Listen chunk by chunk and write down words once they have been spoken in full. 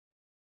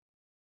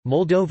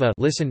Moldova,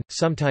 listen,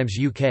 sometimes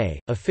UK,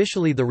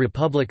 officially the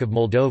Republic of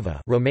Moldova,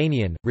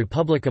 Romanian,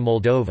 Republica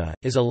Moldova,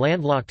 is a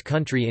landlocked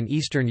country in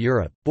Eastern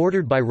Europe,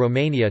 bordered by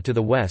Romania to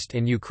the west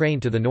and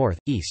Ukraine to the north,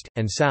 east,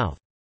 and south.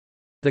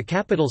 The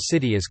capital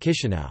city is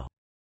Chisinau.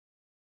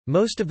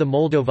 Most of the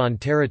Moldovan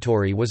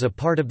territory was a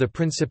part of the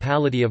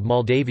Principality of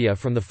Moldavia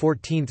from the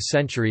 14th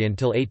century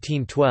until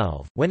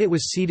 1812, when it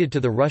was ceded to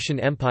the Russian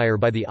Empire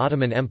by the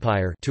Ottoman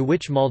Empire, to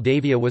which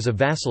Moldavia was a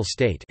vassal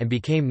state, and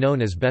became known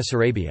as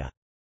Bessarabia.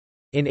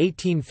 In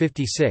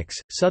 1856,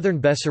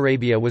 southern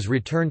Bessarabia was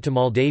returned to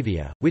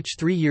Moldavia, which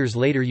 3 years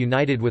later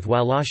united with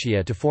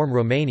Wallachia to form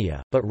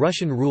Romania, but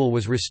Russian rule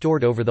was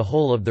restored over the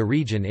whole of the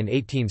region in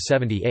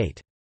 1878.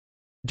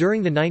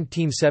 During the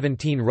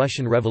 1917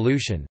 Russian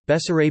Revolution,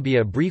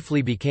 Bessarabia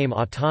briefly became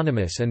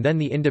autonomous and then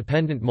the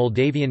independent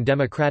Moldavian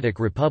Democratic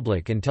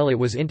Republic until it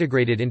was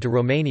integrated into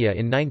Romania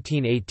in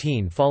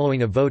 1918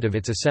 following a vote of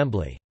its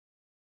assembly.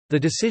 The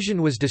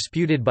decision was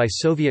disputed by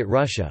Soviet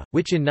Russia,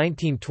 which in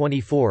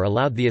 1924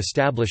 allowed the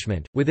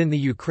establishment, within the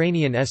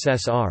Ukrainian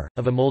SSR,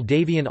 of a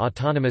Moldavian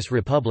Autonomous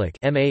Republic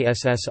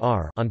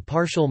on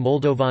partial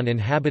Moldovan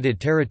inhabited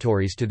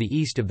territories to the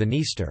east of the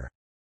Dniester.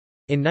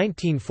 In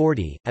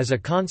 1940, as a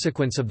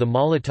consequence of the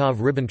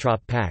Molotov–Ribbentrop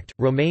Pact,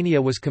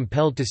 Romania was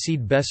compelled to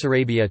cede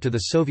Bessarabia to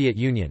the Soviet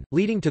Union,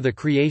 leading to the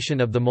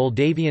creation of the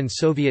Moldavian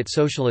Soviet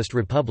Socialist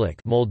Republic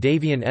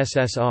Moldavian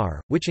SSR,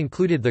 which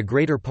included the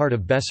greater part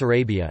of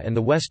Bessarabia and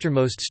the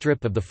westernmost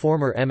strip of the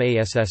former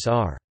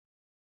MASSR.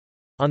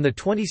 On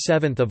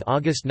 27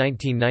 August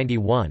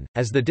 1991,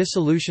 as the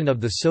dissolution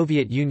of the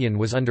Soviet Union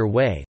was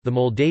underway, the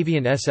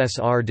Moldavian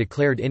SSR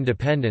declared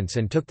independence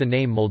and took the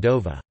name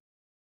Moldova.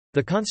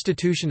 The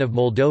Constitution of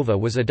Moldova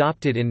was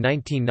adopted in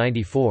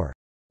 1994.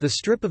 The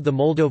strip of the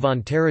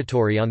Moldovan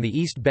territory on the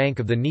east bank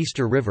of the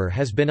Dniester River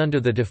has been under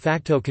the de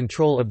facto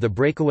control of the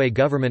breakaway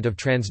government of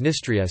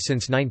Transnistria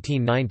since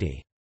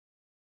 1990.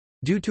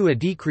 Due to a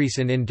decrease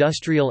in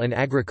industrial and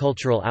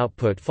agricultural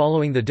output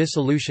following the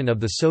dissolution of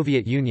the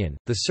Soviet Union,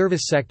 the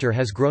service sector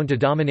has grown to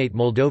dominate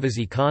Moldova's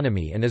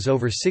economy and is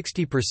over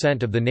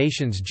 60% of the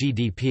nation's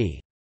GDP.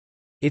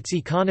 Its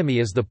economy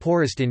is the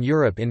poorest in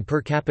Europe in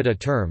per capita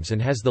terms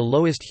and has the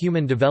lowest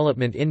Human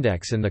Development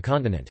Index in the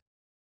continent.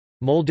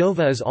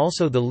 Moldova is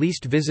also the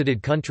least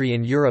visited country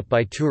in Europe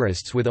by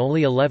tourists with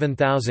only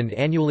 11,000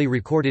 annually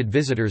recorded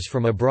visitors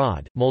from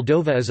abroad.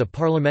 Moldova is a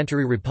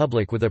parliamentary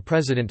republic with a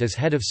president as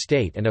head of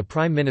state and a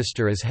prime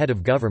minister as head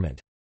of government.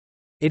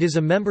 It is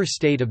a member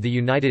state of the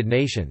United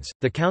Nations,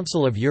 the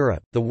Council of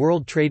Europe, the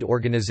World Trade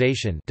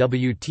Organization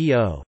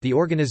 (WTO), the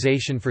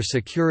Organization for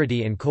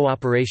Security and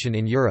Cooperation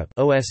in Europe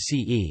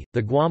 (OSCE),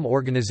 the Guam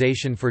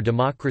Organization for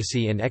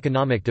Democracy and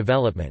Economic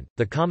Development,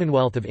 the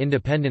Commonwealth of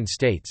Independent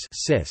States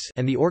 (CIS),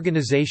 and the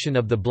Organization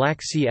of the Black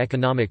Sea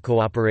Economic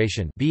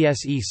Cooperation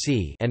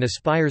 (BSEC), and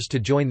aspires to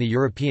join the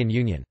European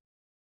Union.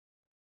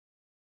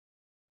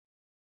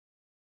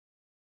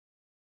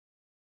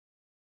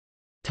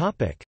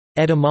 Topic: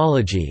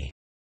 Etymology.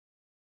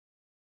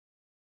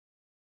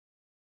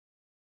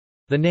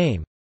 The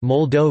name,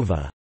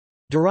 Moldova,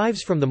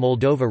 derives from the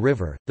Moldova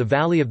River. The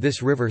valley of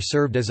this river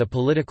served as a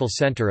political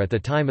center at the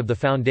time of the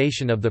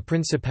foundation of the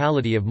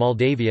Principality of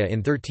Moldavia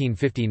in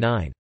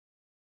 1359.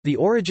 The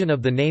origin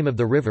of the name of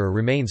the river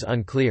remains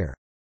unclear.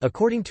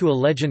 According to a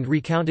legend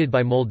recounted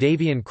by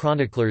Moldavian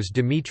chroniclers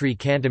Dimitri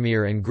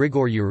Cantemir and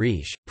Grigor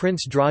Uriș,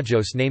 Prince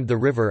Drajos named the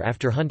river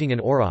after hunting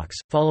an aurochs.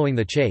 Following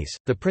the chase,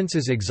 the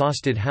prince's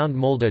exhausted hound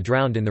Molda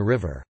drowned in the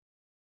river.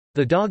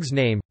 The dog's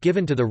name,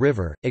 given to the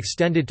river,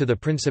 extended to the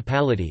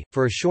Principality.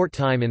 For a short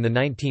time in the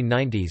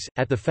 1990s,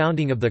 at the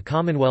founding of the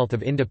Commonwealth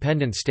of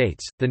Independent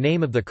States, the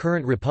name of the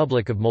current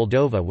Republic of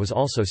Moldova was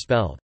also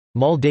spelled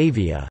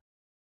Moldavia.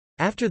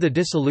 After the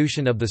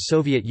dissolution of the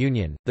Soviet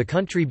Union, the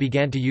country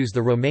began to use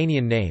the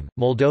Romanian name,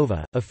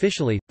 Moldova.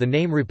 Officially, the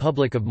name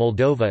Republic of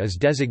Moldova is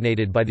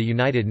designated by the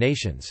United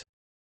Nations.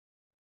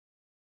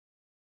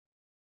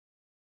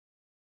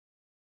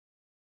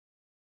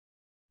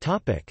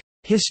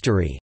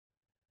 History.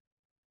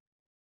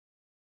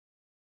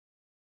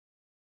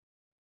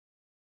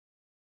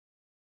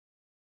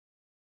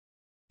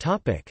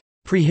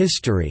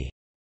 Prehistory.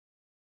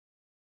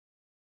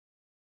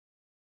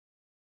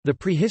 The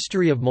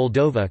prehistory of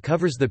Moldova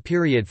covers the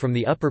period from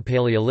the Upper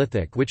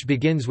Paleolithic, which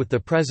begins with the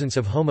presence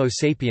of Homo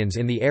sapiens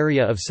in the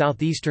area of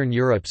southeastern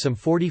Europe some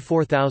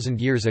 44,000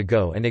 years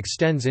ago and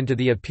extends into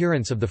the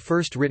appearance of the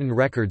first written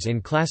records in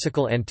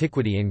classical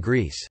antiquity in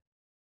Greece.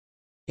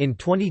 In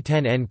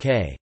 2010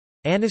 N.K.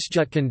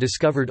 Anisjutkin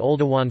discovered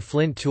Oldowan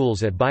flint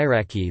tools at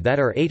Byraki that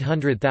are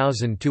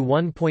 800,000 to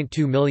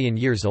 1.2 million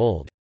years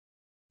old.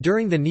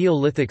 During the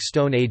Neolithic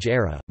Stone Age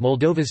era,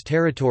 Moldova's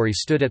territory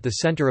stood at the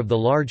center of the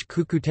large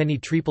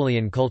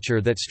Cucuteni-Tripolian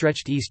culture that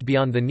stretched east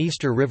beyond the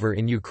Dniester River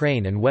in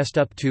Ukraine and west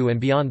up to and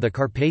beyond the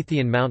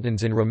Carpathian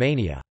Mountains in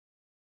Romania.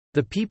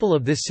 The people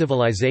of this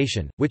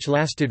civilization, which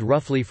lasted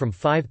roughly from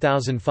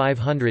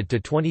 5500 to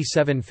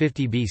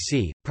 2750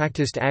 BC,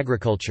 practiced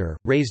agriculture,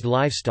 raised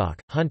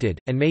livestock, hunted,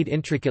 and made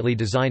intricately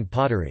designed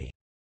pottery.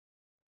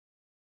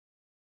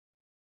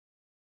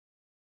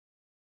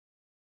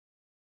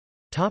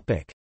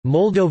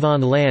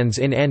 Moldovan lands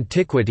in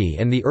antiquity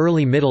and the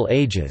early Middle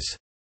Ages.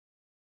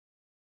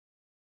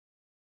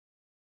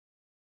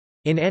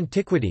 In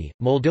antiquity,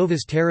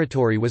 Moldova's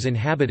territory was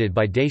inhabited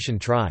by Dacian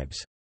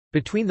tribes.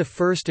 Between the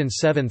 1st and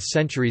 7th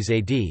centuries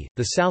AD,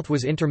 the south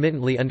was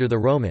intermittently under the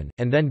Roman,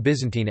 and then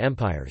Byzantine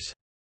empires.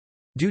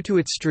 Due to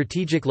its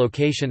strategic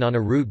location on a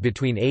route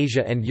between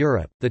Asia and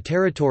Europe, the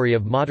territory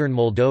of modern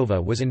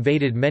Moldova was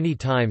invaded many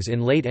times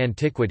in late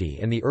antiquity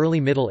and the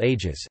early Middle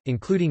Ages,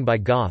 including by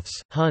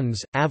Goths,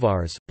 Huns,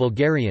 Avars,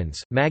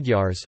 Bulgarians,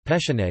 Magyars,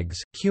 Pechenegs,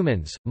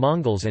 Cumans,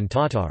 Mongols and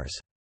Tatars.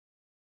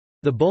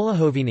 The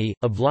Bolohovini,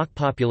 a Vlach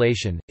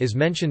population, is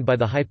mentioned by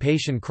the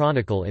Hypatian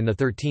Chronicle in the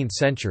 13th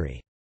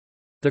century.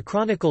 The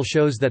chronicle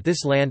shows that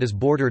this land is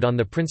bordered on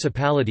the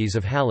principalities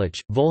of Halych,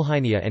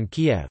 Volhynia and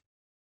Kiev.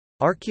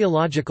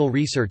 Archaeological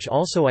research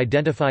also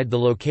identified the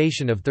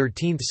location of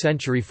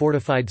 13th-century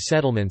fortified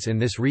settlements in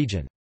this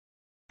region.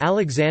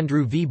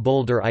 Alexandru V.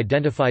 Boulder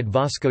identified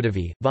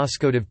Voskodovy,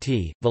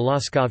 Voskodovti,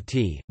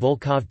 Voloskovti,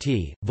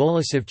 Volkovti,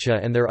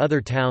 Volasivcha and their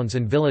other towns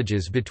and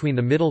villages between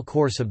the middle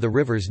course of the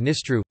rivers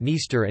Nistru,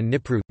 Dniester and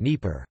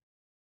Dnieper.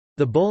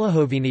 The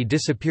Bolohovini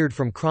disappeared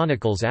from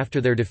chronicles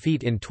after their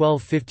defeat in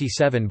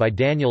 1257 by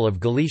Daniel of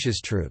Galicia's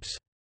troops.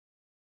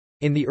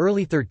 In the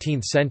early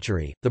 13th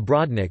century, the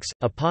Brodniks,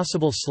 a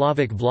possible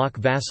Slavic Vlach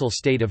vassal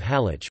state of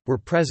Halych, were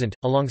present,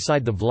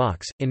 alongside the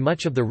Vlachs, in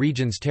much of the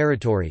region's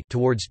territory.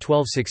 Towards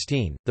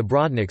 1216, the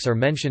Brodniks are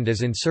mentioned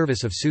as in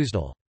service of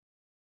Suzdal.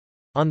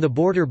 On the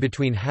border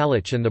between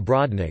Halych and the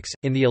Brodniks,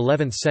 in the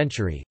 11th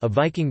century, a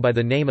Viking by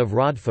the name of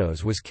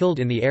Rodfos was killed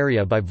in the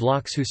area by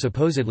Vlachs who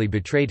supposedly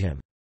betrayed him.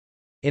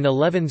 In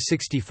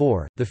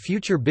 1164, the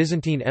future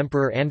Byzantine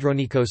Emperor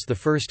Andronikos I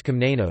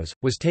Komnenos,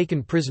 was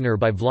taken prisoner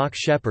by Vlach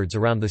shepherds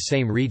around the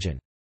same region.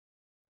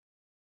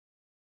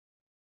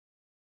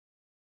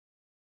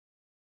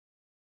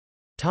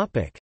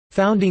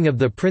 Founding of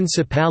the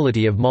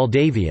Principality of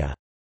Moldavia.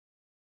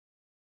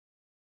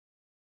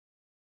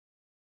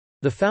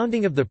 The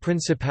founding of the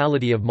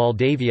Principality of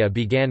Moldavia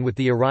began with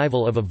the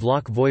arrival of a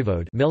Vlach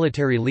voivode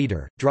military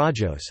leader,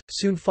 Drajos,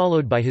 soon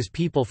followed by his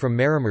people from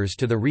Maramureș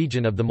to the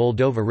region of the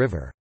Moldova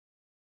River.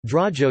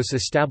 Drajos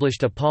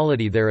established a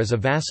polity there as a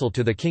vassal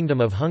to the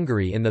Kingdom of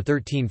Hungary in the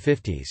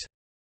 1350s.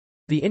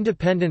 The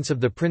independence of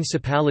the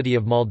Principality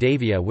of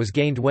Moldavia was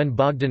gained when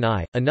Bogdan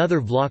I,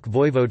 another Vlach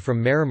voivode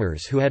from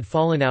Maramureș who had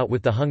fallen out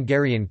with the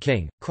Hungarian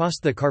king,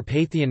 crossed the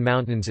Carpathian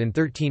Mountains in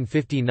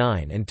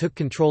 1359 and took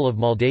control of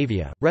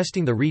Moldavia,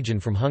 wresting the region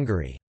from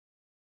Hungary.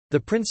 The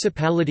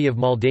Principality of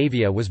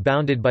Moldavia was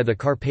bounded by the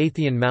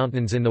Carpathian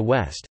Mountains in the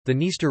west, the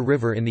Dniester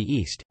River in the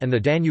east, and the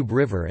Danube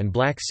River and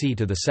Black Sea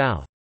to the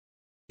south.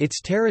 Its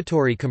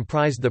territory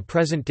comprised the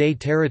present-day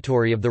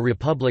territory of the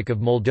Republic of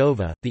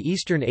Moldova, the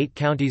eastern 8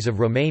 counties of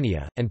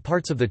Romania, and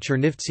parts of the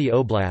Chernivtsi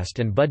Oblast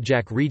and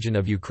Budjak region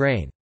of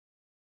Ukraine.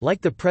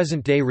 Like the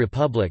present-day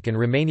Republic and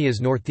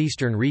Romania's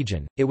northeastern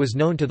region, it was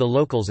known to the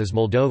locals as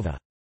Moldova.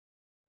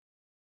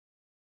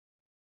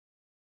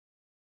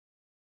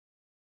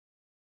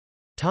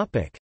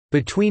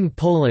 Between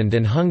Poland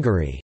and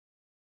Hungary.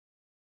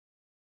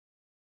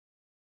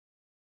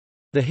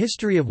 The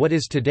history of what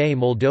is today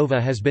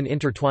Moldova has been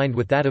intertwined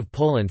with that of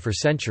Poland for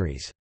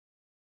centuries.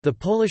 The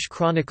Polish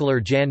chronicler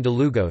Jan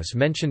Długosz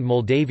mentioned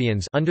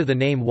Moldavians under the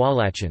name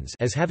Wallachians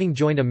as having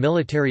joined a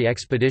military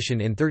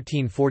expedition in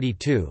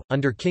 1342,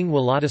 under King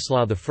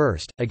Władysław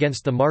I,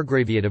 against the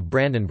Margraviate of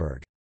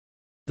Brandenburg.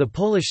 The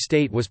Polish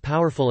state was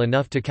powerful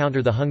enough to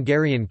counter the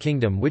Hungarian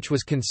kingdom, which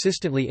was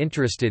consistently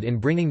interested in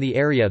bringing the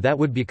area that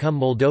would become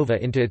Moldova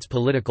into its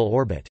political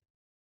orbit.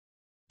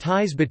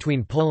 Ties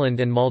between Poland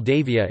and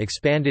Moldavia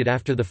expanded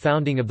after the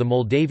founding of the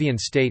Moldavian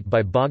state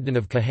by Bogdan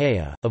of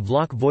Cahaia, a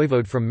Vlach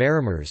voivode from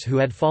Maramureș who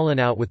had fallen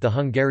out with the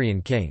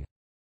Hungarian king.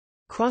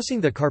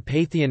 Crossing the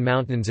Carpathian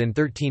Mountains in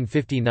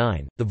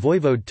 1359, the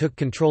voivode took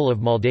control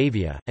of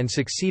Moldavia, and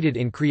succeeded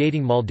in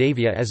creating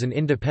Moldavia as an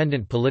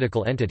independent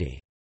political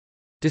entity.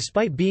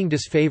 Despite being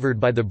disfavored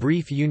by the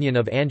brief union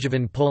of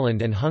Angevin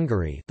Poland and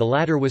Hungary, the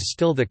latter was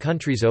still the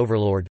country's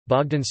overlord,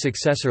 Bogdan's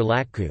successor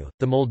Latku.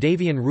 The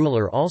Moldavian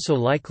ruler also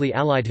likely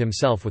allied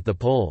himself with the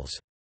Poles.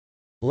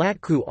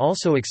 Latku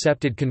also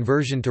accepted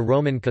conversion to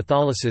Roman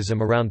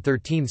Catholicism around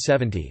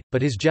 1370,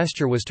 but his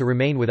gesture was to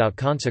remain without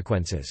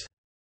consequences.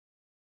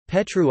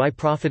 Petru I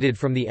profited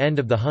from the end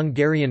of the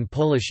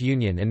Hungarian-Polish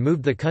Union and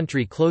moved the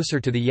country closer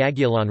to the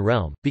Jagiellon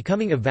realm,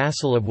 becoming a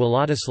vassal of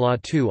Władysław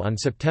II on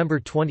September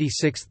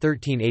 26,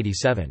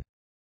 1387.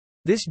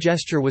 This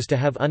gesture was to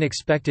have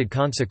unexpected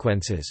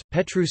consequences.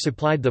 Petru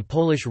supplied the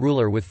Polish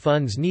ruler with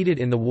funds needed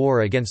in the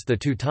war against the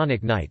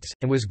Teutonic Knights,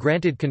 and was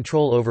granted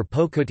control over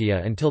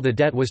Pokutia until the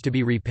debt was to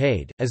be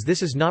repaid. As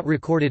this is not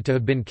recorded to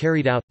have been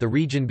carried out, the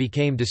region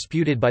became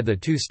disputed by the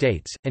two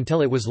states,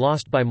 until it was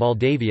lost by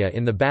Moldavia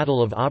in the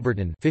Battle of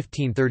Obertin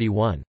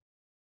 1531.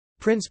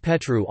 Prince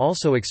Petru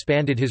also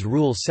expanded his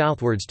rule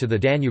southwards to the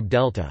Danube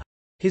Delta.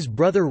 His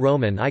brother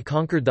Roman I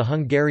conquered the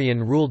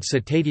Hungarian-ruled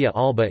Cetatea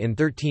Alba in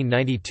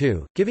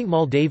 1392, giving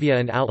Moldavia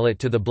an outlet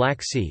to the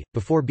Black Sea,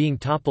 before being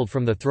toppled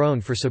from the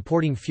throne for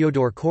supporting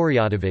Fyodor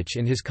Koryadovich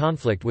in his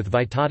conflict with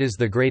Vytautas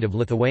the Great of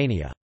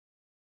Lithuania.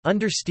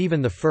 Under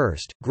Stephen I,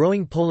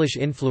 growing Polish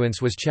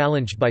influence was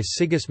challenged by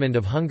Sigismund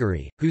of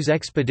Hungary, whose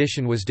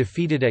expedition was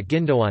defeated at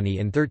Gindoani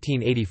in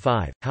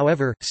 1385.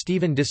 However,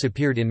 Stephen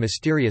disappeared in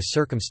mysterious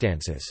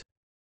circumstances.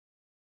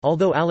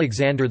 Although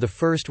Alexander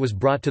I was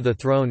brought to the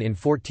throne in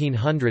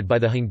 1400 by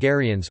the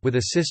Hungarians with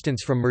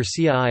assistance from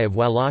Mircea I of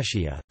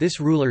Wallachia, this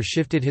ruler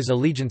shifted his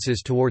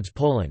allegiances towards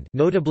Poland,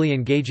 notably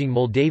engaging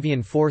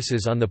Moldavian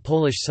forces on the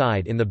Polish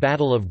side in the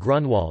Battle of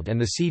Grunwald and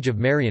the Siege of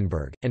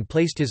Marienburg, and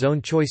placed his own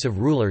choice of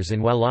rulers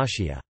in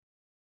Wallachia.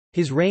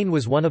 His reign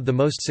was one of the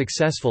most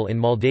successful in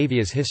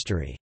Moldavia's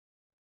history.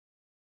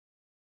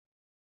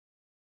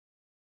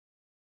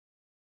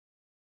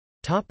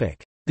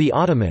 The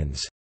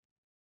Ottomans.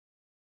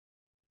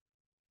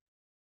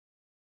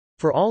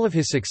 For all of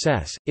his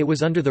success, it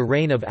was under the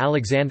reign of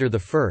Alexander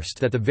I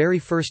that the very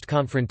first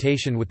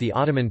confrontation with the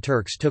Ottoman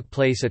Turks took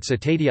place at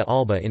Citadia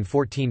Alba in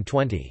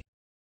 1420.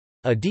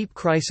 A deep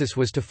crisis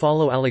was to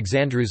follow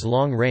Alexandru's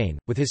long reign,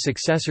 with his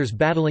successors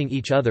battling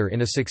each other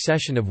in a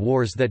succession of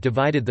wars that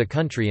divided the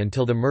country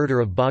until the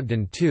murder of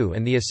Bogdan II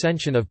and the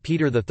ascension of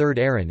Peter III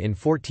Aaron in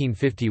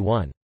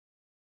 1451.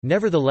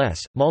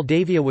 Nevertheless,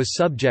 Moldavia was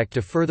subject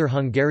to further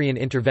Hungarian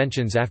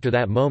interventions after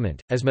that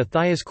moment, as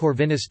Matthias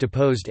Corvinus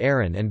deposed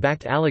Aaron and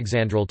backed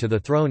Alexandrul to the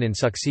throne in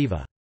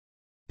Suceava.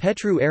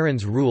 Petru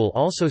Aaron's rule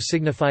also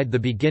signified the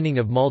beginning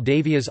of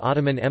Moldavia's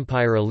Ottoman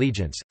Empire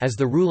allegiance, as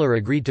the ruler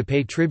agreed to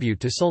pay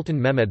tribute to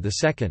Sultan Mehmed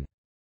II.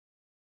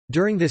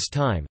 During this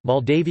time,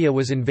 Moldavia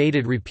was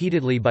invaded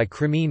repeatedly by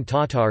Crimean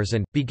Tatars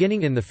and,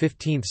 beginning in the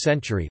 15th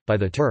century, by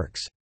the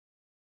Turks.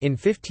 In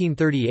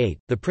 1538,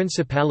 the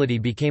Principality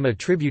became a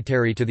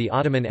tributary to the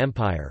Ottoman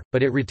Empire,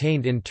 but it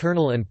retained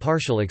internal and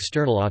partial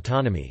external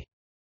autonomy.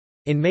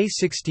 In May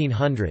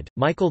 1600,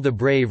 Michael the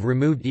Brave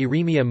removed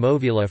Iremia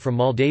Movila from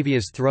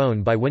Moldavia's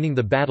throne by winning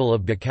the Battle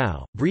of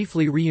Bacău,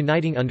 briefly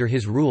reuniting under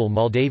his rule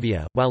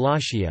Moldavia,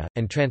 Wallachia,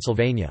 and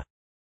Transylvania.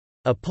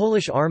 A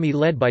Polish army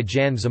led by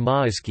Jan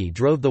Zamoyski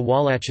drove the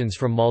Wallachians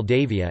from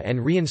Moldavia and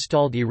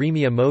reinstalled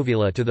Iremia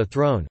Movila to the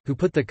throne, who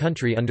put the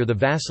country under the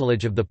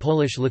vassalage of the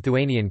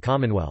Polish-Lithuanian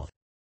Commonwealth.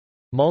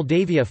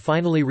 Moldavia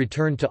finally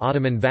returned to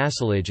Ottoman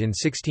vassalage in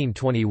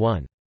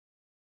 1621.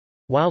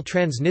 While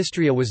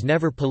Transnistria was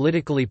never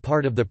politically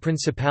part of the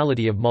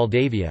Principality of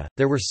Moldavia,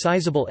 there were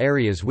sizable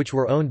areas which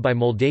were owned by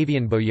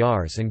Moldavian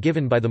boyars and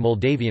given by the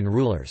Moldavian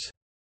rulers.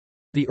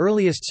 The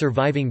earliest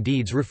surviving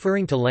deeds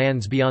referring to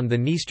lands beyond the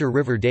Dniester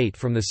River date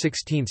from the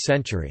 16th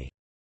century.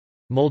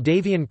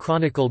 Moldavian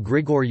chronicle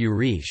Grigoriu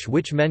Reș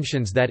which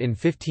mentions that in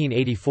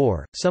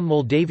 1584, some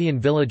Moldavian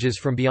villages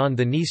from beyond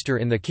the Dniester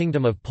in the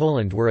Kingdom of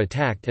Poland were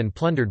attacked and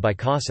plundered by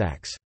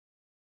Cossacks.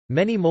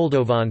 Many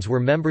Moldovans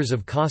were members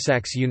of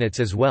Cossacks units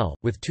as well,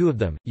 with two of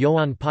them,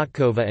 Ioan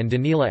Potkova and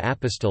Danila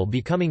Apostol,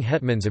 becoming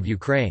hetmans of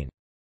Ukraine.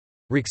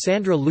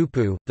 Ruxandra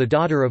Lupu, the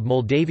daughter of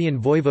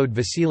Moldavian voivode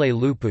Vasile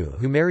Lupu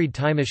who married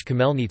Timish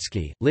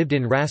Khmelnytsky, lived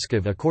in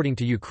Raskov according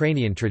to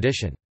Ukrainian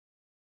tradition.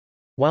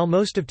 While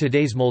most of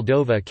today's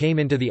Moldova came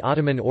into the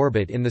Ottoman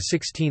orbit in the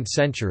 16th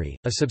century,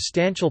 a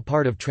substantial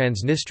part of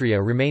Transnistria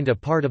remained a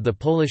part of the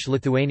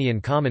Polish-Lithuanian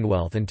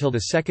Commonwealth until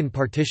the Second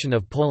Partition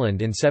of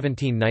Poland in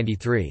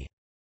 1793.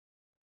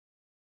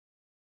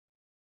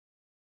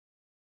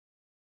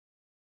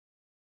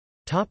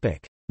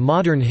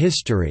 Modern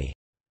history.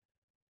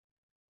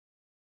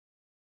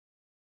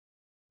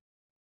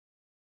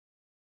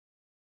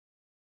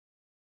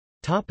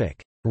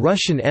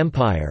 Russian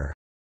Empire.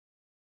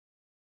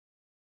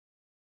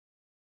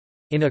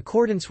 In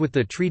accordance with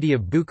the Treaty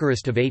of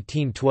Bucharest of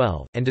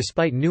 1812, and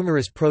despite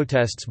numerous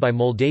protests by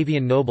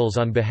Moldavian nobles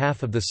on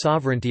behalf of the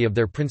sovereignty of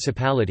their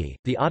principality,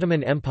 the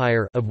Ottoman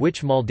Empire, of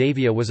which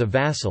Moldavia was a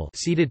vassal,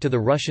 ceded to the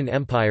Russian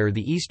Empire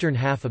the eastern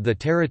half of the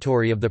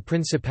territory of the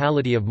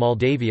Principality of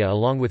Moldavia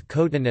along with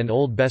Khotan and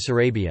Old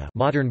Bessarabia,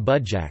 modern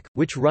Budjak,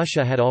 which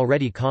Russia had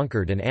already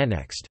conquered and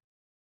annexed.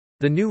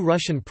 The new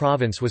Russian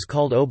province was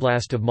called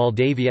Oblast of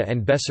Moldavia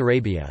and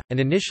Bessarabia, and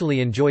initially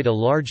enjoyed a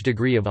large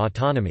degree of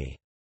autonomy.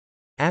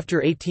 After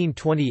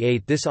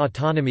 1828 this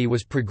autonomy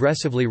was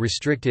progressively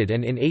restricted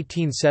and in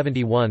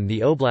 1871 the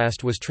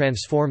oblast was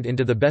transformed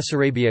into the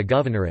Bessarabia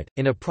Governorate,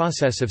 in a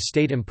process of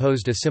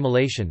state-imposed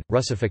assimilation,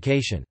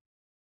 Russification.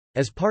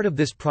 As part of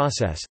this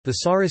process, the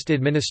Tsarist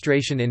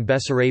administration in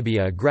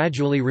Bessarabia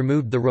gradually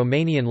removed the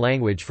Romanian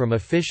language from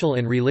official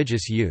and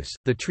religious use.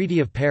 The Treaty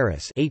of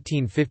Paris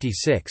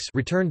 1856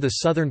 returned the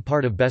southern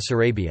part of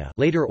Bessarabia,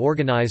 later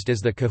organized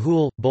as the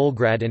Cahul,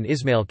 Bolgrad and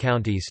Ismail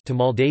counties, to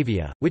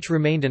Moldavia, which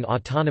remained an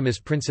autonomous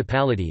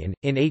principality and,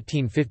 in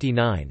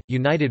 1859,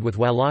 united with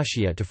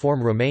Wallachia to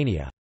form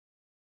Romania.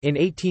 In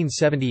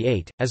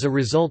 1878, as a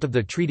result of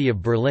the Treaty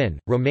of Berlin,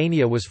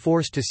 Romania was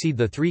forced to cede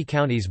the three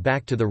counties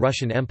back to the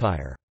Russian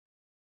Empire.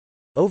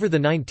 Over the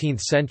 19th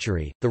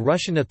century, the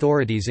Russian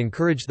authorities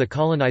encouraged the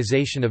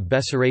colonization of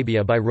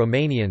Bessarabia by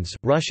Romanians,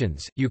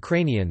 Russians,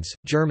 Ukrainians,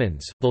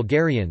 Germans,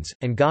 Bulgarians,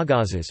 and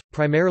Gagauzes,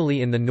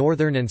 primarily in the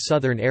northern and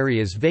southern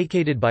areas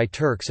vacated by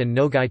Turks and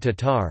Nogai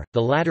Tatar,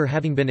 the latter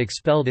having been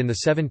expelled in the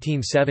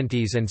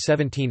 1770s and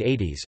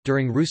 1780s.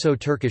 During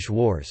Russo-Turkish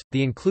wars,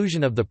 the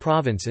inclusion of the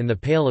province in the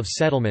Pale of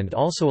Settlement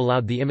also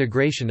allowed the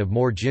immigration of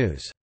more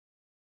Jews.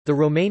 The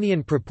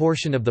Romanian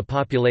proportion of the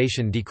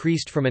population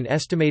decreased from an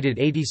estimated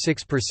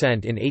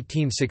 86% in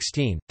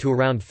 1816, to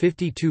around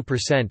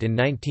 52% in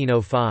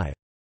 1905.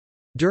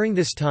 During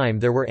this time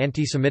there were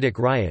anti-Semitic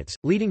riots,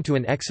 leading to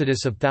an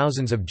exodus of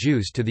thousands of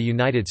Jews to the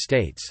United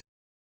States.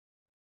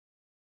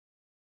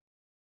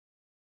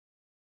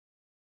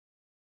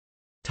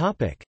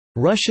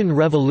 Russian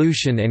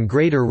Revolution and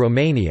Greater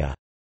Romania.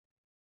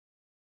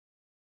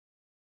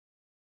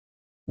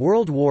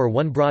 World War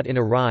I brought in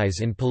a rise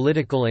in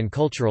political and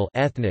cultural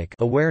ethnic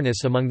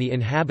awareness among the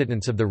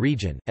inhabitants of the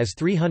region, as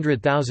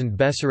 300,000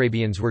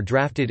 Bessarabians were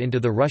drafted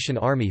into the Russian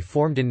army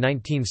formed in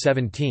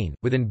 1917.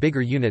 Within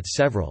bigger units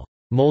several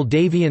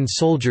Moldavian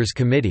soldiers'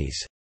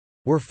 committees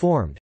were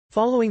formed.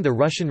 Following the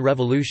Russian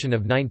Revolution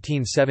of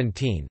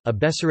 1917, a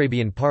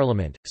Bessarabian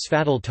parliament,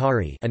 Sfatul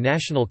Tari, a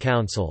national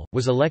council,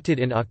 was elected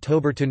in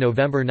October to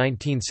November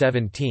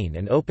 1917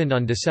 and opened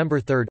on December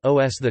 3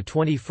 OS the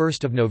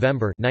 21st of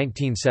November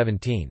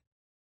 1917.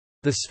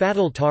 The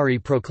Sfatul Tari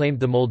proclaimed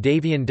the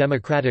Moldavian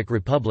Democratic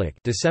Republic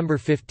December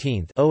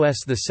 15 OS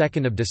the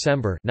 2nd of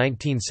December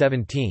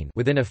 1917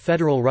 within a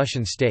federal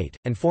Russian state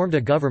and formed a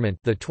government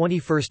the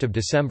 21st of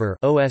December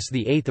OS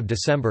the 8th of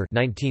December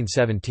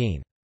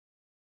 1917.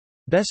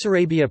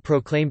 Bessarabia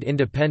proclaimed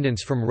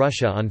independence from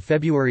Russia on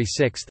February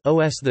 6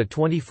 OS the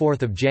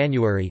 24th of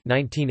January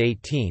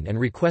 1918 and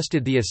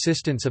requested the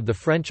assistance of the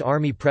French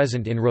army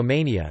present in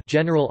Romania,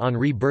 General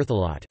Henri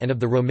Berthelot, and of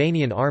the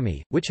Romanian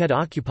army, which had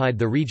occupied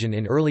the region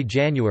in early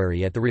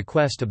January at the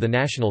request of the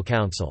National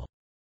Council.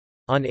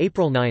 On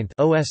April 9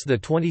 OS the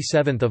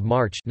 27th of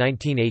March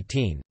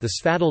 1918, the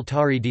Sfatul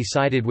Tari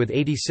decided with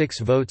 86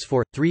 votes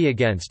for, 3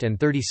 against and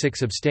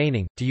 36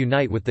 abstaining, to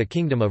unite with the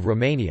Kingdom of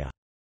Romania.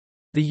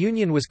 The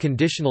union was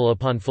conditional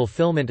upon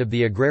fulfillment of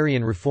the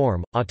agrarian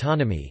reform,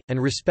 autonomy,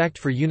 and respect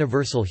for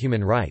universal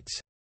human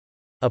rights.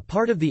 A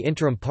part of the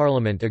interim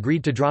parliament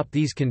agreed to drop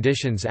these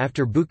conditions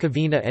after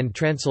Bukovina and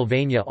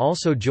Transylvania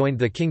also joined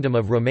the Kingdom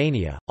of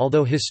Romania.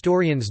 Although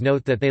historians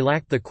note that they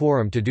lacked the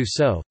quorum to do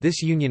so,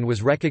 this union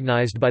was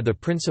recognized by the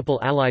principal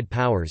Allied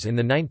powers in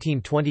the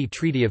 1920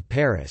 Treaty of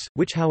Paris,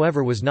 which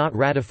however was not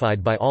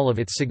ratified by all of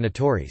its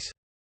signatories.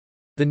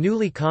 The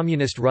newly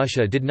communist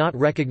Russia did not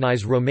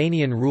recognize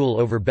Romanian rule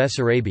over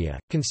Bessarabia,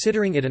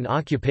 considering it an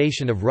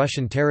occupation of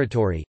Russian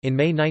territory. In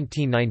May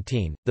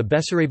 1919, the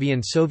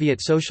Bessarabian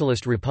Soviet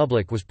Socialist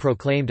Republic was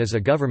proclaimed as a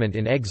government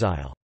in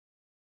exile.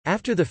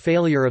 After the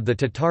failure of the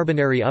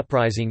Tatarbanary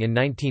uprising in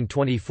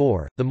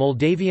 1924, the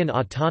Moldavian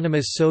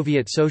Autonomous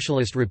Soviet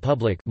Socialist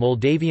Republic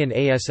 (Moldavian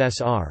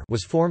ASSR)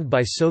 was formed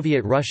by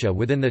Soviet Russia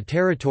within the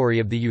territory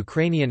of the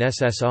Ukrainian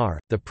SSR,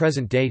 the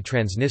present-day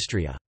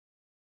Transnistria.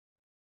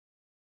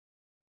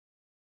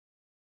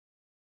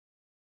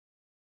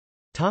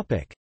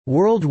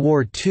 World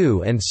War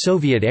II and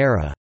Soviet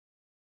era.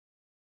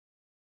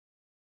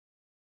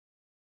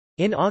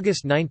 In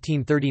August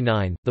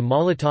 1939, the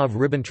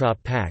Molotov–Ribbentrop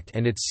Pact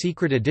and its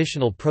secret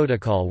additional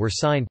protocol were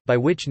signed, by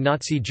which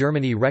Nazi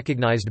Germany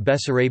recognized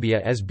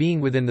Bessarabia as being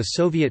within the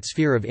Soviet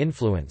sphere of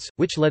influence,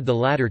 which led the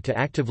latter to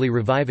actively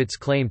revive its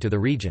claim to the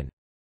region.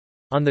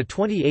 On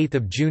 28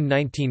 June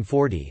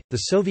 1940, the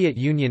Soviet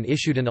Union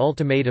issued an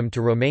ultimatum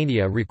to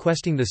Romania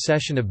requesting the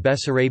cession of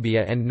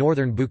Bessarabia and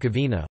northern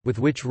Bukovina, with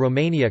which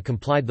Romania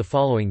complied the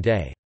following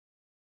day.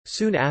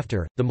 Soon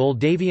after, the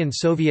Moldavian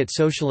Soviet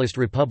Socialist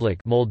Republic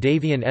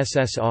Moldavian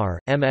SSR,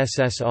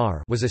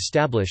 MSSR was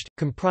established,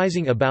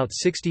 comprising about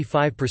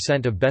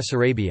 65% of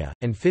Bessarabia,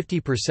 and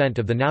 50%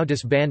 of the now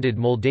disbanded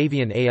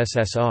Moldavian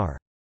ASSR.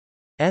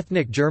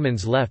 Ethnic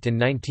Germans left in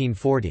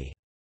 1940.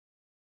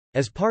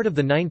 As part of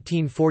the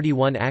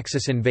 1941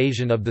 Axis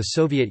invasion of the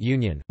Soviet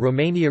Union,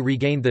 Romania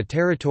regained the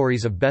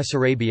territories of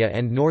Bessarabia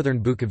and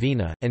northern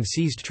Bukovina, and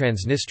seized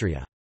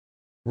Transnistria.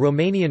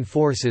 Romanian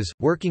forces,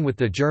 working with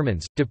the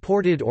Germans,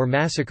 deported or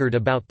massacred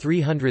about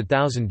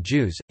 300,000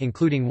 Jews,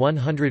 including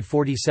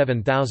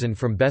 147,000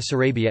 from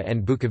Bessarabia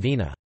and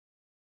Bukovina.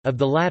 Of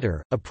the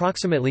latter,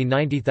 approximately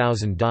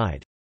 90,000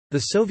 died. The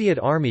Soviet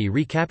Army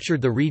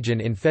recaptured the region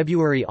in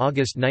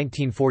February–August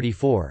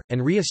 1944,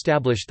 and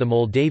re-established the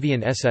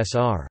Moldavian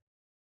SSR.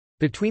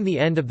 Between the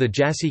end of the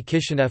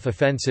Jassy-Kishinev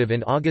offensive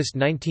in August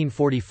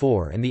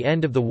 1944 and the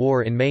end of the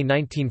war in May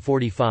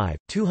 1945,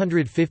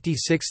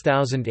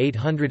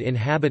 256,800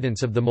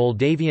 inhabitants of the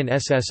Moldavian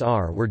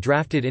SSR were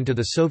drafted into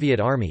the Soviet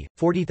Army,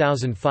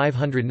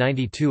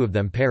 40,592 of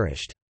them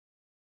perished.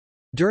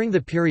 During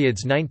the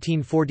periods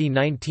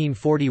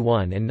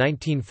 1940–1941 and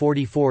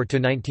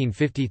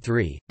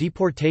 1944–1953,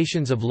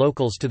 deportations of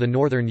locals to the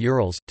northern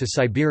Urals, to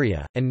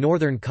Siberia, and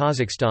northern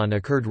Kazakhstan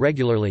occurred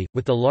regularly,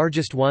 with the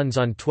largest ones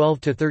on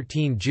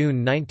 12–13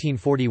 June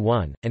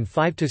 1941, and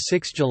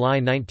 5–6 July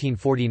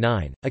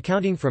 1949,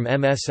 accounting from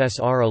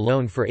MSSR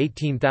alone for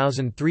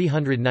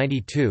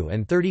 18,392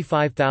 and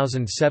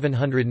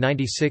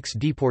 35,796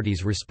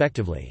 deportees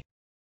respectively.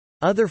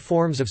 Other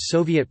forms of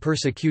Soviet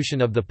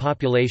persecution of the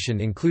population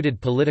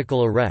included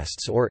political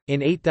arrests or,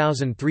 in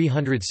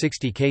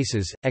 8,360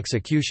 cases,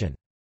 execution.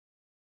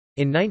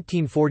 In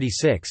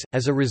 1946,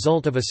 as a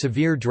result of a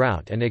severe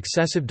drought and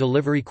excessive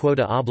delivery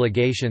quota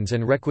obligations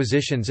and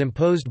requisitions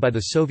imposed by the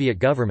Soviet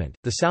government,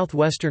 the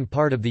southwestern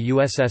part of the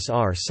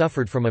USSR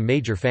suffered from a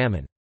major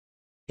famine.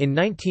 In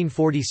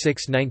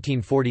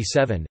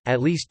 1946–1947,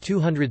 at least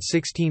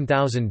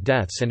 216,000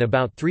 deaths and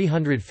about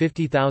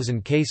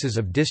 350,000 cases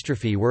of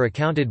dystrophy were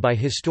accounted by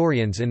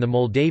historians in the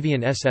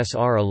Moldavian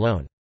SSR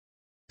alone.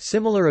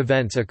 Similar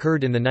events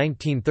occurred in the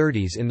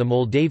 1930s in the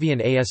Moldavian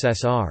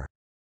ASSR.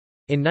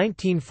 In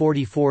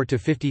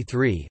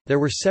 1944–53, there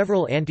were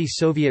several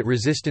anti-Soviet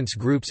resistance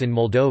groups in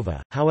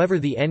Moldova, however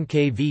the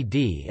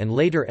NKVD and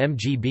later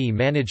MGB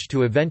managed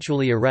to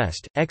eventually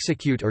arrest,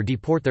 execute or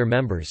deport their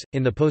members.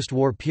 In the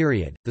post-war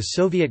period, the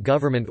Soviet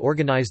government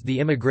organized the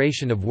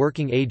immigration of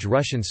working-age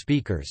Russian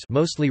speakers,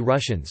 mostly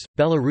Russians,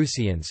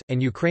 Belarusians,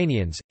 and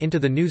Ukrainians, into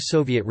the new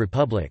Soviet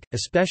Republic,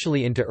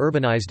 especially into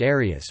urbanized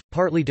areas,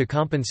 partly to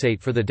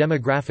compensate for the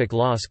demographic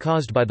loss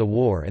caused by the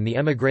war and the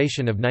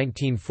emigration of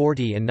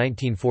 1940 and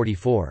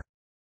 1944.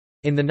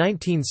 In the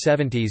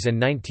 1970s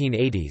and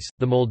 1980s,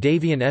 the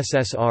Moldavian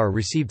SSR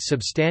received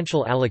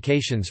substantial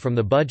allocations from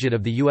the budget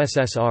of the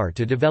USSR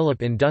to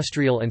develop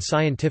industrial and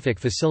scientific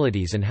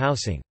facilities and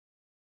housing.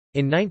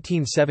 In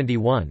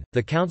 1971,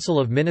 the Council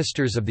of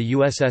Ministers of the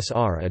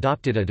USSR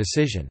adopted a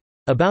decision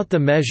about the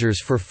measures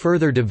for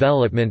further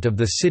development of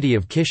the city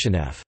of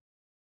Chisinau.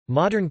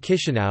 Modern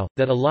Chisinau,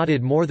 that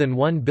allotted more than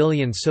 1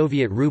 billion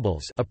Soviet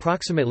rubles,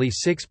 approximately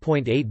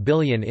 $6.8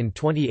 billion in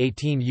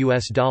 2018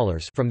 US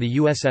dollars, from the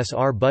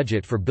USSR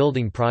budget for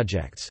building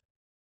projects.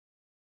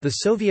 The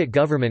Soviet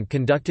government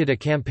conducted a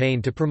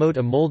campaign to promote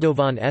a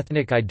Moldovan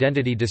ethnic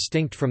identity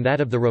distinct from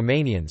that of the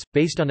Romanians,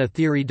 based on a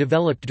theory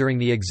developed during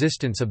the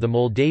existence of the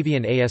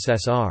Moldavian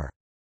ASSR.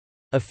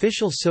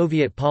 Official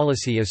Soviet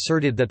policy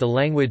asserted that the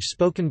language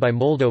spoken by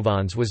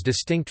Moldovans was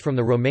distinct from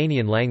the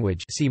Romanian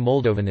language. See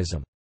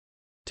Moldovanism.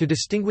 To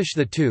distinguish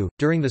the two,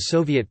 during the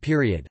Soviet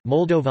period,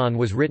 Moldovan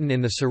was written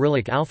in the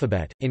Cyrillic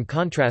alphabet, in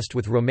contrast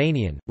with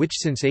Romanian, which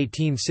since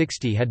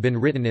 1860 had been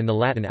written in the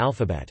Latin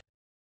alphabet.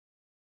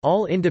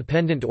 All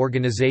independent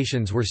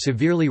organizations were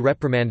severely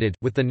reprimanded,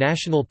 with the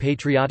National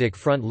Patriotic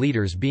Front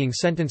leaders being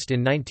sentenced in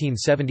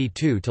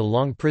 1972 to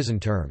long prison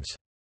terms.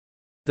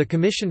 The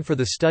Commission for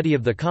the Study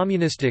of the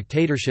Communist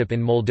Dictatorship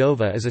in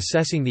Moldova is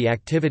assessing the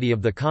activity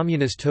of the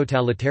communist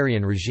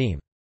totalitarian regime.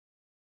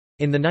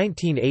 In the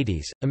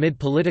 1980s, amid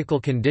political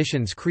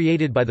conditions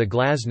created by the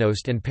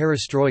Glasnost and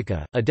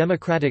Perestroika, a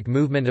democratic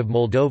movement of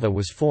Moldova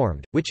was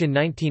formed, which in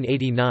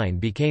 1989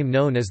 became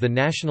known as the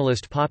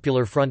Nationalist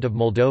Popular Front of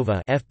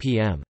Moldova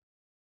 (FPM).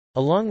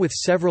 Along with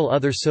several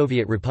other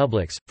Soviet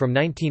republics, from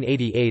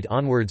 1988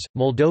 onwards,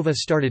 Moldova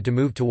started to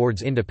move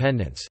towards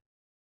independence.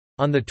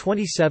 On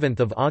 27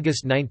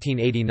 August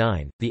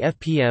 1989, the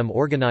FPM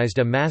organized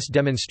a mass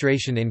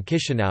demonstration in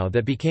Chisinau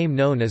that became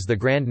known as the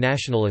Grand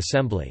National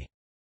Assembly.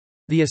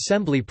 The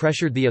assembly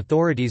pressured the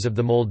authorities of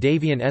the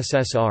Moldavian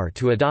SSR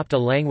to adopt a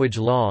language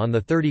law on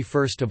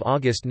 31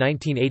 August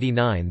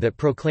 1989 that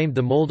proclaimed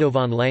the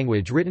Moldovan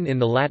language written in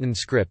the Latin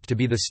script to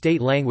be the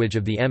state language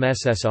of the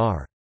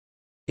MSSR.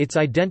 Its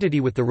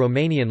identity with the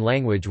Romanian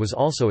language was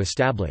also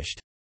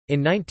established.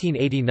 In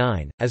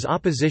 1989, as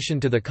opposition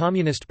to the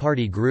Communist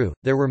Party grew,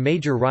 there were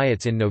major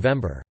riots in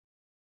November.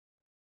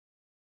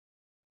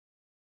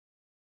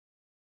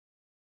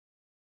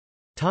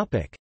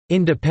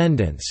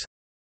 Independence.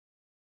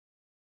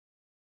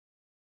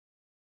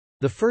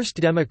 The first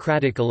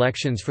democratic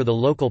elections for the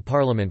local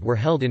parliament were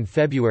held in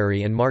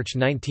February and March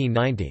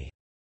 1990.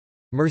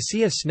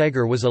 Mircea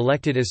Snegur was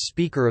elected as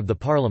Speaker of the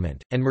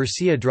Parliament, and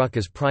Mircea Druc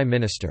as Prime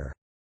Minister.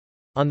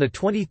 On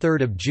 23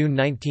 June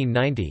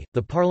 1990,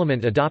 the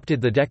Parliament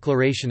adopted the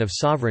Declaration of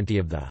Sovereignty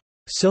of the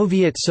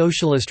Soviet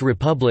Socialist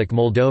Republic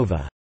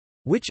Moldova,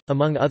 which,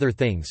 among other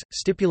things,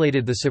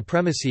 stipulated the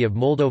supremacy of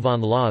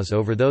Moldovan laws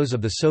over those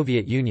of the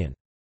Soviet Union.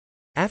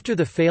 After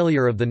the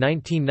failure of the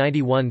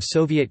 1991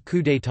 Soviet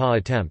coup d'état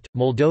attempt,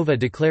 Moldova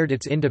declared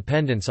its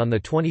independence on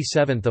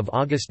 27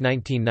 August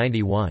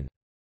 1991.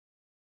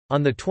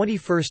 On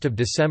 21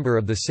 December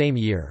of the same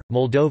year,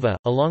 Moldova,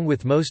 along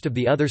with most of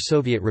the other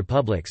Soviet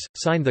republics,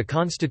 signed the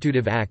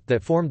Constitutive Act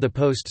that formed the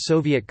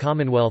post-Soviet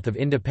Commonwealth of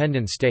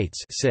Independent States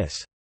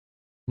 (CIS).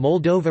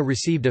 Moldova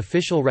received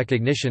official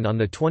recognition on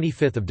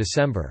 25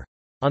 December.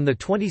 On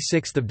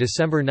 26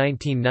 December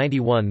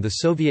 1991 the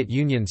Soviet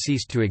Union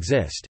ceased to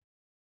exist.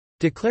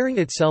 Declaring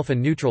itself a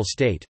neutral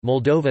state,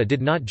 Moldova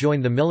did not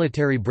join the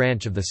military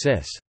branch of the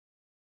CIS.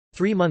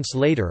 3 months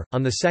later,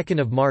 on 2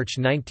 March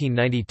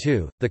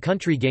 1992, the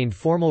country gained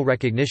formal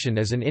recognition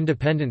as an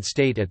independent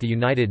state at the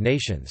United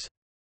Nations.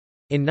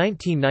 In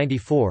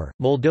 1994,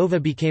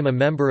 Moldova became a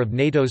member of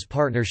NATO's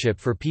Partnership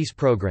for Peace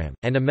program,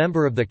 and a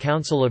member of the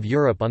Council of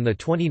Europe on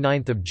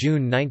 29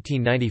 June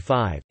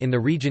 1995. In the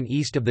region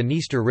east of the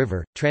Dniester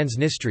River,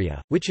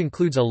 Transnistria, which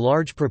includes a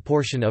large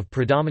proportion of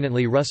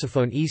predominantly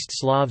Russophone East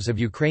Slavs of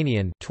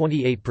Ukrainian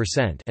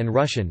 28% and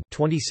Russian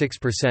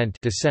 26%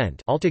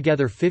 descent,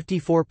 altogether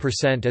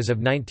 54% as of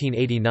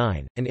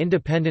 1989, an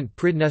independent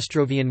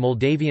Pridnestrovian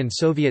Moldavian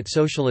Soviet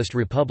Socialist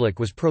Republic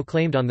was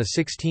proclaimed on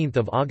 16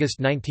 August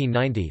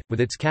 1990,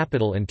 with its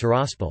capital in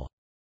Tiraspol.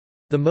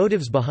 The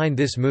motives behind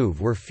this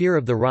move were fear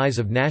of the rise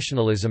of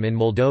nationalism in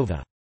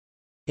Moldova.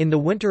 In the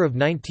winter of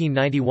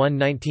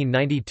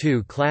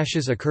 1991–1992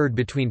 clashes occurred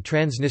between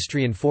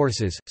Transnistrian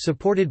forces,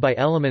 supported by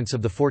elements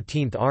of the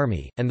 14th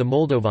Army, and the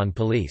Moldovan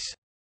police.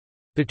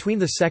 Between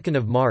 2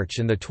 March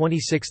and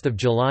 26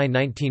 July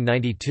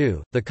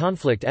 1992, the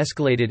conflict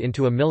escalated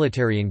into a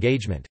military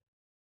engagement.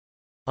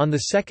 On 2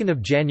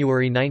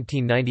 January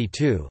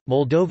 1992,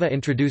 Moldova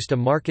introduced a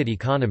market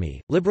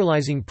economy,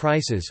 liberalizing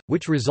prices,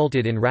 which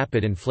resulted in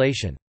rapid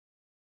inflation.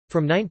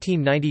 From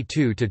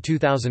 1992 to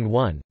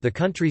 2001, the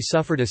country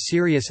suffered a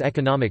serious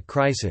economic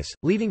crisis,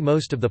 leaving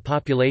most of the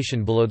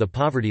population below the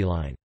poverty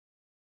line.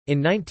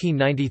 In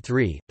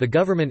 1993, the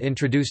government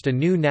introduced a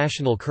new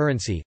national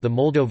currency, the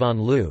Moldovan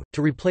leu,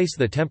 to replace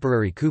the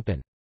temporary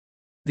kupon.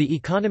 The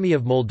economy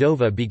of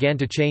Moldova began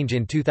to change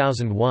in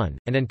 2001,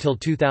 and until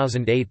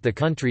 2008 the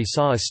country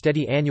saw a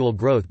steady annual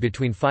growth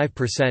between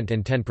 5%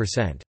 and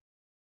 10%.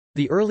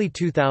 The early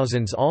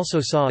 2000s also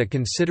saw a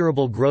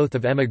considerable growth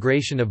of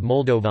emigration of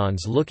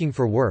Moldovans looking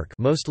for work,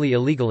 mostly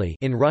illegally,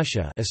 in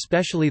Russia,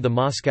 especially the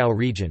Moscow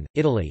region,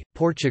 Italy,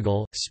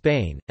 Portugal,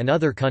 Spain, and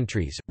other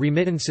countries.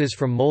 Remittances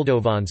from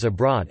Moldovans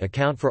abroad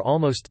account for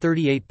almost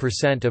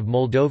 38% of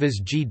Moldova's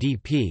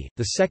GDP,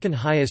 the second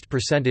highest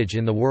percentage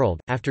in the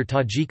world, after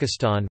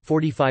Tajikistan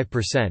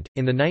 45%.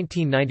 In the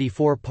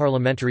 1994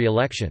 parliamentary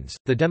elections,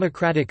 the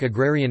Democratic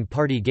Agrarian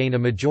Party gained a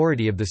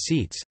majority of the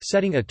seats,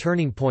 setting a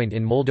turning point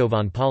in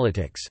Moldovan politics.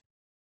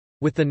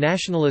 With the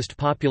Nationalist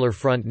Popular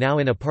Front now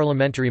in a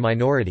parliamentary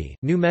minority,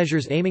 new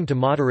measures aiming to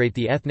moderate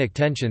the ethnic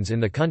tensions in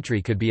the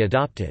country could be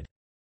adopted.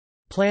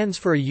 Plans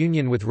for a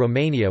union with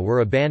Romania were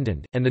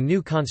abandoned, and the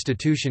new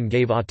constitution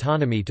gave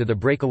autonomy to the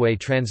breakaway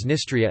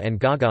Transnistria and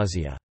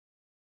Gagauzia.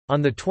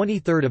 On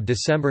 23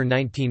 December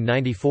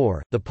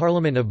 1994, the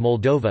Parliament of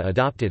Moldova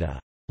adopted a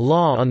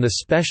law on the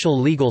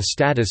special legal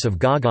status of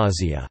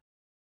Gagauzia,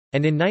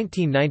 and in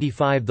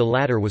 1995 the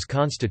latter was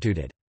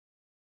constituted.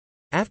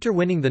 After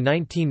winning the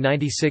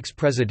 1996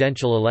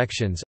 presidential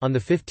elections, on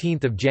 15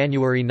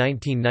 January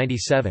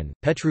 1997,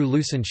 Petru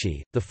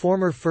Lucenci, the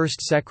former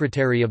first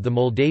secretary of the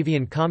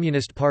Moldavian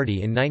Communist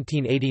Party in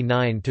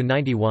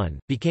 1989–91,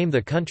 became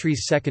the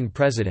country's second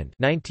president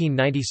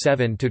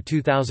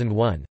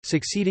 1997–2001,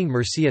 succeeding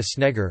Mircea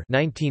Snegur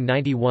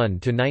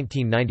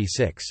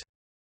 1991–1996.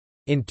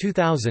 In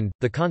 2000,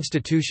 the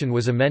constitution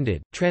was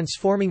amended,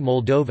 transforming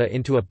Moldova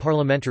into a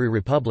parliamentary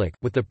republic,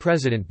 with the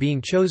president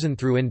being chosen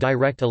through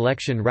indirect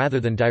election rather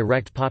than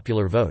direct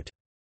popular vote.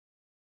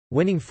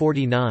 Winning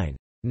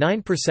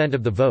 49.9%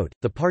 of the vote,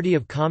 the Party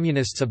of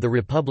Communists of the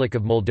Republic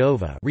of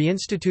Moldova,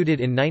 reinstituted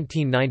in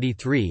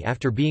 1993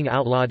 after being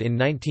outlawed in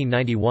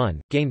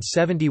 1991, gained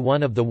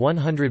 71 of the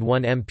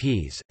 101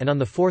 MPs, and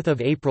on 4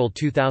 April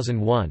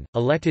 2001,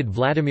 elected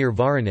Vladimir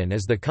Voronin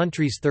as the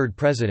country's third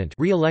president,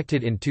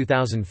 re-elected in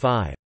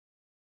 2005.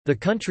 The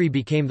country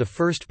became the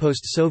first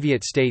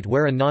post-Soviet state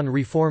where a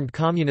non-reformed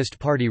Communist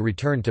Party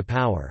returned to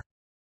power.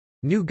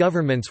 New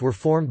governments were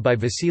formed by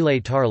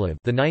Vasile Tarlov,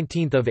 the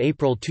 19th of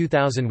April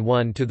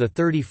 2001 to the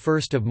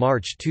 31st of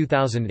March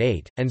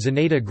 2008, and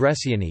Zinaida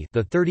Gresiani,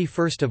 the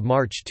 31st of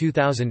March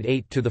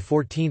 2008 to the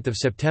 14th of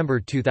September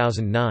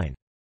 2009.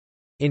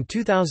 In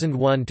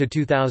 2001 to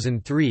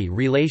 2003,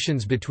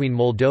 relations between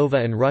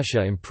Moldova and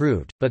Russia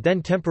improved, but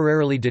then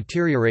temporarily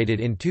deteriorated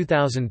in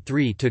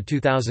 2003 to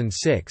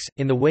 2006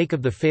 in the wake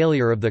of the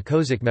failure of the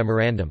Kozak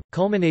Memorandum,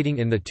 culminating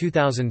in the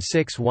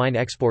 2006 wine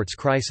exports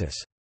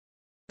crisis.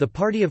 The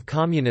Party of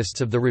Communists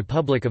of the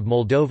Republic of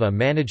Moldova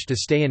managed to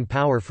stay in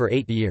power for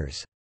 8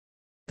 years.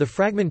 The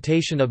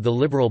fragmentation of the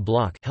Liberal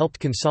bloc helped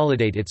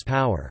consolidate its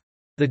power.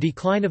 The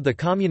decline of the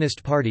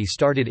Communist Party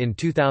started in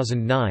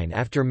 2009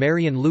 after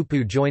Marian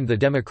Lupu joined the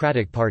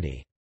Democratic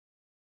Party.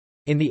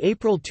 In the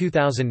April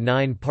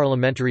 2009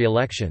 parliamentary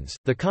elections,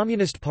 the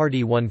Communist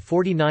Party won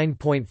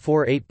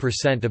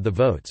 49.48% of the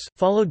votes,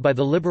 followed by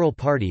the Liberal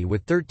Party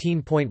with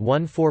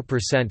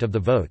 13.14% of the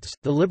votes,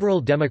 the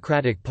Liberal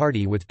Democratic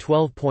Party with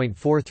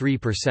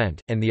 12.43%,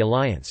 and the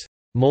alliance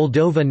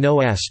Moldova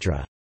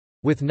Noastră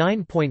with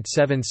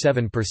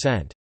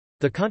 9.77%.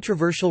 The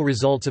controversial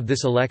results of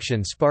this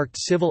election sparked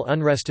civil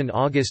unrest. In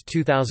August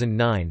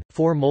 2009,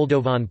 four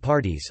Moldovan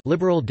parties,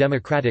 Liberal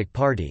Democratic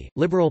Party,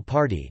 Liberal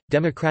Party,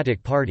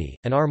 Democratic Party,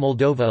 and Our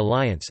Moldova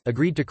Alliance,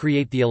 agreed to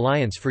create the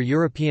Alliance for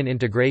European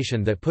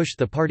Integration that pushed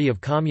the Party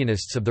of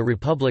Communists of the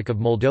Republic of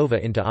Moldova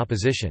into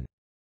opposition.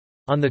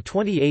 On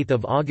 28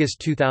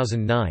 August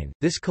 2009,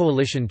 this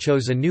coalition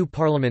chose a new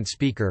parliament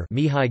speaker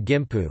Mihai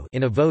Gimpu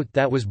in a vote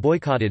that was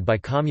boycotted by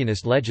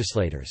communist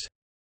legislators.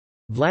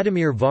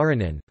 Vladimir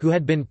Voronin, who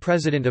had been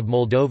president of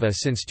Moldova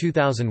since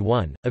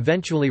 2001,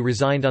 eventually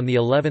resigned on the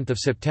 11th of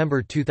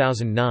September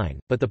 2009,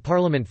 but the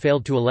parliament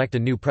failed to elect a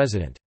new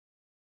president.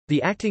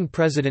 The acting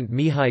president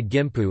Mihai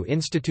Gimpu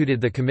instituted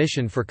the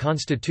Commission for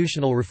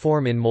Constitutional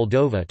Reform in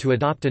Moldova to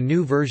adopt a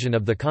new version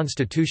of the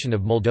Constitution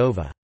of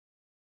Moldova.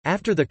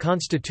 After the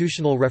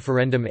constitutional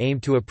referendum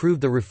aimed to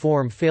approve the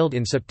reform failed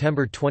in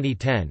September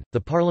 2010,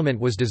 the parliament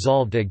was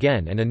dissolved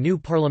again and a new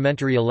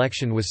parliamentary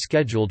election was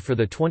scheduled for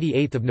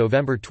 28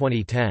 November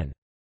 2010.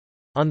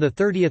 On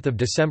 30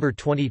 December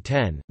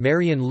 2010,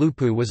 Marian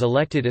Lupu was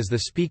elected as the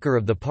Speaker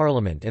of the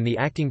Parliament and the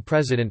acting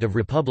President of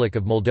Republic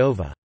of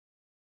Moldova.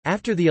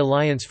 After the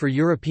Alliance for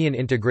European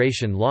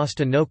Integration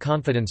lost a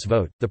no-confidence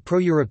vote, the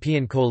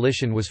pro-European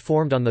coalition was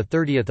formed on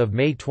 30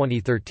 May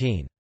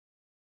 2013.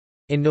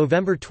 In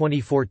November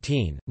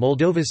 2014,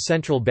 Moldova's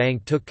central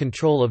bank took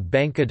control of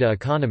Banca de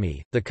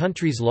Economie, the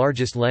country's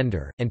largest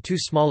lender, and two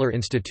smaller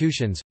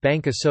institutions,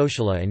 Banca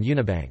Socială and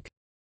Unibank.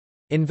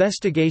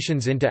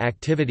 Investigations into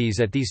activities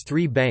at these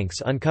three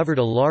banks uncovered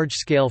a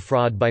large-scale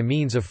fraud by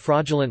means of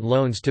fraudulent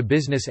loans to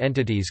business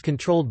entities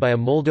controlled by a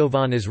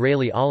Moldovan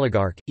Israeli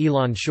oligarch,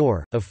 Ilan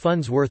Shor, of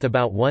funds worth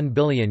about $1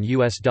 billion.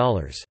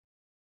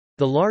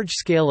 The large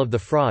scale of the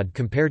fraud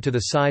compared to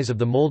the size of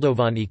the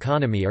Moldovan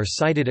economy are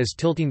cited as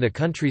tilting the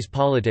country's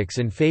politics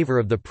in favor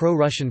of the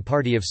pro-Russian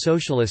Party of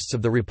Socialists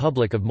of the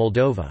Republic of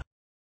Moldova.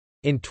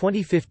 In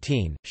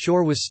 2015,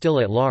 Shor was still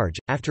at large,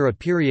 after a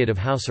period of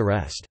house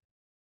arrest.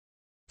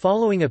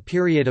 Following a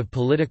period of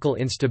political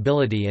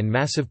instability and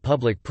massive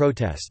public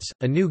protests,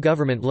 a new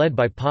government led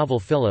by Pavel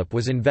Filip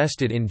was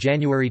invested in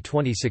January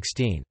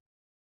 2016.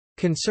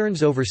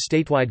 Concerns over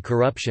statewide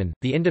corruption,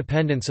 the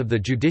independence of the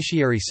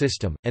judiciary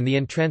system, and the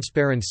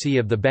intransparency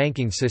of the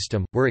banking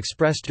system were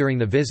expressed during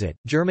the visit.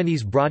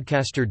 Germany's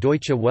broadcaster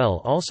Deutsche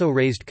Welle also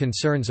raised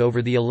concerns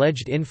over the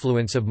alleged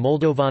influence of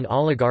Moldovan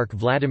oligarch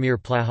Vladimir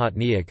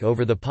Plahotniuc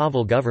over the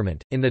Pavel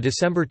government. In the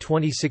December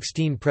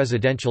 2016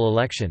 presidential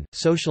election,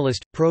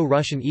 socialist,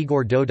 pro-Russian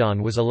Igor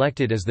Dodon was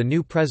elected as the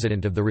new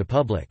president of the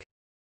republic.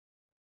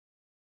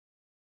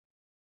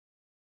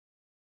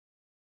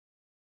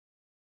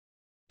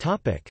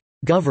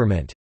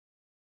 Government.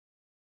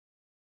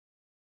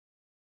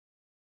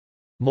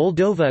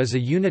 Moldova is a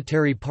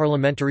unitary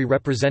parliamentary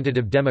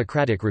representative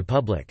democratic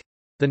republic.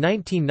 The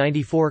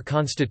 1994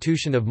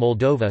 Constitution of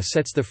Moldova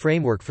sets the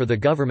framework for the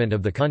government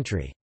of the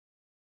country.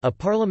 A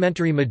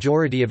parliamentary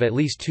majority of at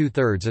least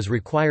two-thirds is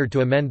required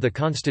to amend the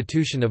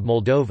Constitution of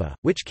Moldova,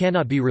 which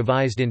cannot be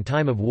revised in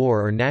time of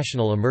war or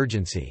national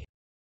emergency.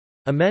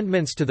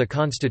 Amendments to the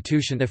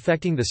constitution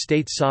affecting the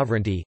state's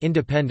sovereignty,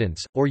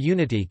 independence, or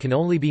unity can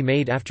only be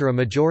made after a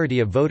majority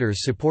of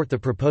voters support the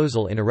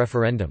proposal in a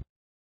referendum.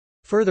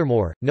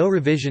 Furthermore, no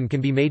revision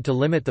can be made to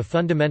limit the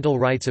fundamental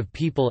rights of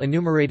people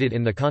enumerated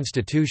in the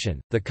constitution.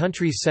 The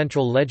country's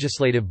central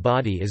legislative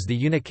body is the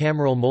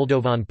unicameral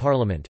Moldovan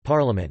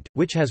Parliament,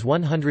 which has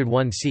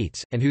 101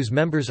 seats, and whose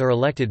members are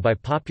elected by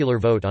popular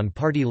vote on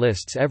party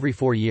lists every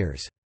 4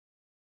 years.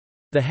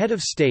 The head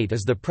of state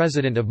is the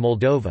President of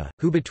Moldova,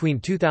 who between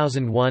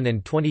 2001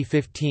 and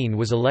 2015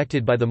 was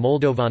elected by the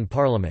Moldovan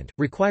Parliament,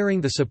 requiring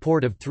the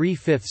support of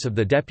 3/5 of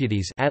the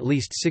deputies, at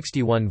least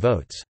 61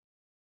 votes.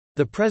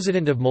 The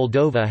President of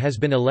Moldova has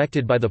been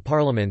elected by the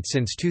parliament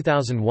since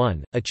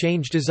 2001, a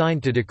change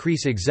designed to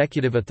decrease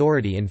executive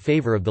authority in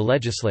favor of the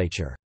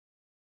legislature.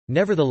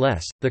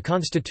 Nevertheless, the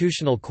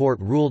Constitutional Court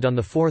ruled on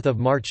 4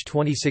 March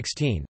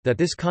 2016, that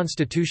this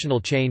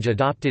constitutional change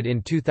adopted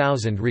in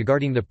 2000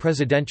 regarding the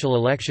presidential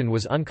election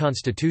was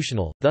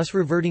unconstitutional, thus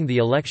reverting the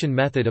election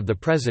method of the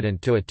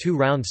president to a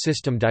two-round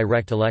system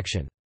direct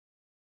election.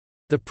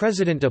 The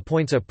president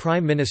appoints a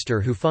prime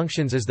minister who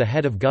functions as the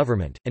head of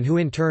government, and who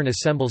in turn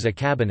assembles a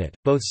cabinet,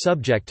 both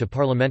subject to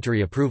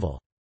parliamentary approval.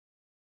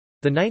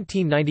 The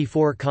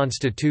 1994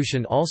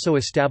 Constitution also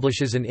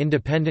establishes an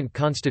independent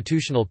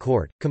constitutional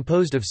court,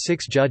 composed of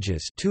 6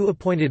 judges, 2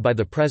 appointed by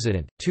the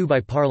President, 2 by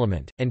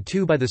Parliament, and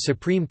 2 by the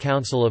Supreme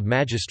Council of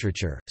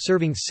Magistrature,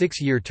 serving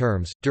 6-year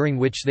terms, during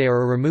which they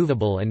are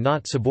irremovable and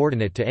not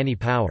subordinate to any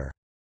power.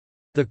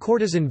 The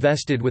court is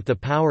invested with the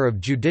power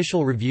of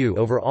judicial review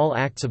over all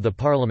acts of the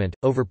Parliament,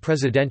 over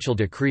presidential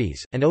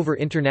decrees, and over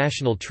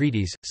international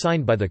treaties,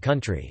 signed by the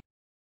country.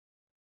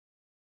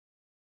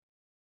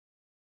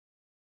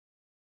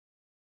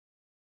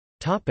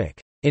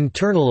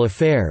 Internal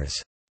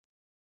affairs.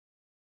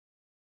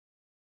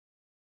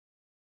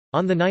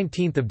 On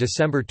 19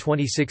 December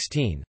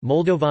 2016,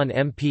 Moldovan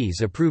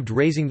MPs approved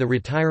raising the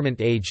retirement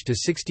age to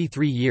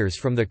 63 years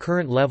from the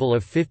current level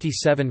of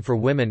 57 for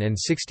women and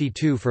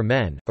 62 for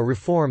men, a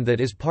reform that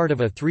is part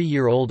of a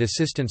 3-year-old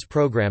assistance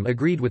program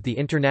agreed with the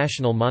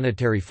International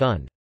Monetary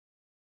Fund.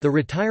 The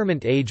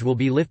retirement age will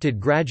be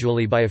lifted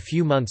gradually by a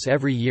few months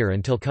every year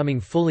until coming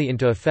fully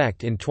into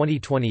effect in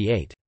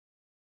 2028.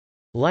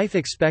 Life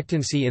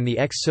expectancy in the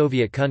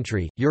ex-Soviet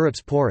country,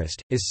 Europe's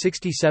poorest, is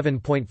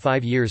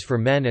 67.5 years for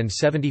men and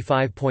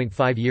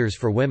 75.5 years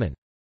for women.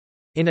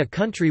 In a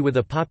country with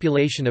a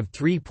population of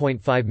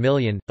 3.5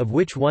 million, of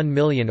which 1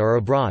 million are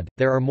abroad,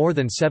 there are more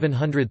than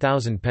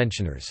 700,000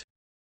 pensioners.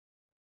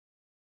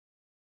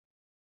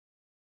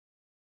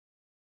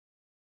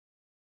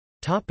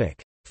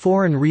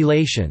 Foreign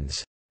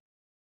relations.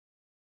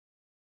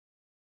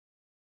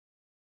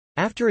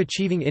 After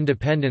achieving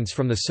independence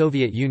from the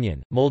Soviet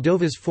Union,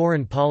 Moldova's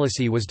foreign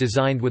policy was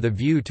designed with a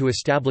view to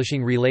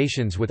establishing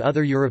relations with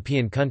other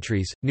European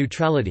countries,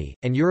 neutrality,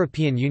 and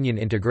European Union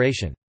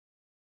integration.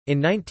 In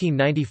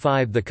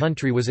 1995 the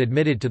country was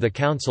admitted to the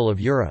Council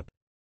of Europe.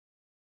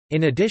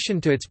 In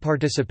addition to its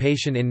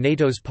participation in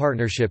NATO's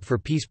Partnership for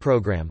Peace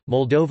program,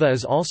 Moldova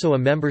is also a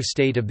member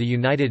state of the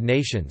United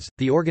Nations,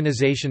 the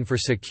Organization for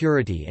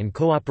Security and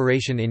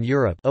Cooperation in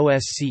Europe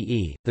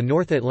 (OSCE), the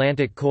North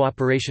Atlantic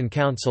Cooperation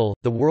Council,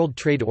 the World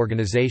Trade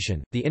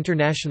Organization, the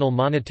International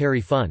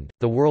Monetary Fund,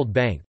 the World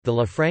Bank, the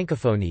La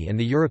Francophonie and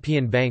the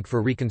European Bank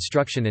for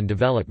Reconstruction and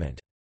Development.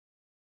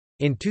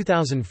 In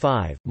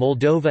 2005,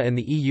 Moldova and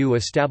the EU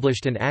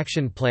established an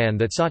action plan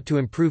that sought to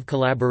improve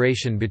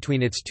collaboration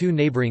between its two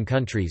neighboring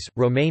countries,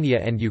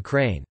 Romania and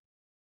Ukraine.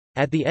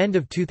 At the end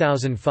of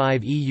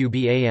 2005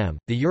 EUBAM,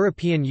 the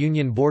European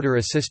Union Border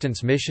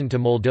Assistance Mission to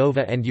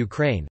Moldova and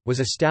Ukraine, was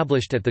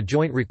established at the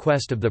joint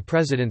request of the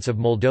presidents of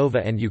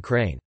Moldova and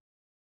Ukraine.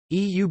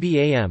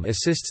 EUBAM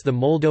assists the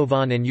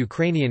Moldovan and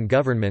Ukrainian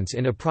governments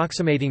in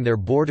approximating their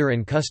border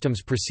and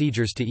customs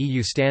procedures to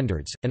EU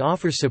standards, and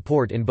offers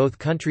support in both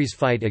countries'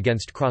 fight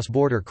against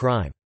cross-border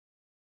crime.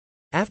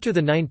 After the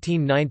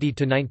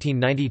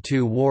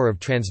 1990–1992 War of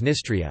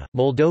Transnistria,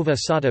 Moldova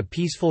sought a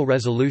peaceful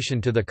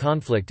resolution to the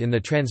conflict in the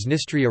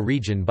Transnistria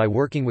region by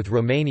working with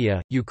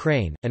Romania,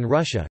 Ukraine, and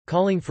Russia,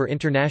 calling for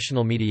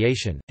international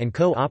mediation, and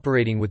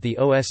co-operating with the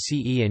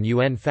OSCE and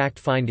UN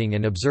fact-finding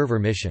and observer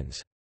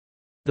missions.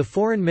 The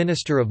Foreign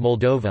Minister of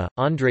Moldova,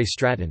 Andrei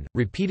Straton,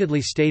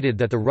 repeatedly stated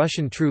that the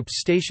Russian troops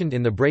stationed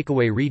in the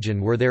breakaway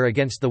region were there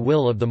against the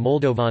will of the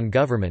Moldovan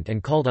government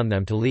and called on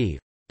them to leave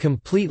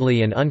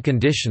completely and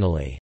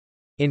unconditionally.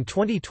 In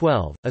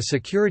 2012, a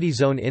security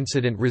zone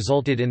incident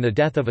resulted in the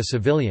death of a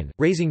civilian,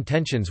 raising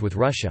tensions with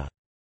Russia.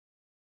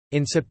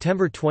 In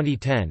September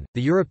 2010,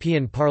 the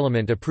European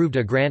Parliament approved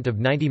a grant of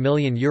 €90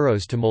 million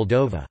to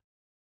Moldova.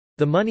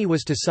 The money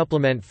was to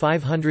supplement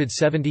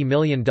 $570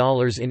 million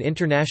in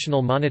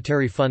International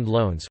Monetary Fund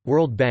loans,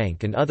 World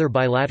Bank and other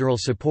bilateral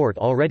support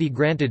already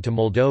granted to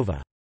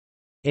Moldova.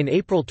 In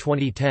April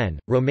 2010,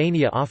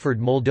 Romania offered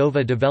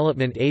Moldova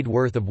development aid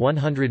worth of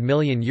 €100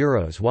 million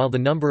while the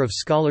number of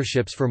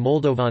scholarships for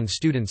Moldovan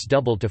students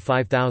doubled to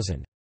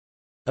 5,000.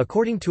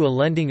 According to a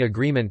lending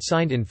agreement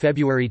signed in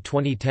February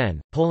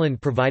 2010,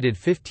 Poland provided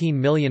 $15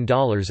 million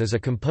as a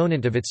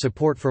component of its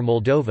support for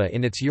Moldova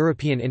in its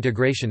European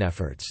integration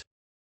efforts.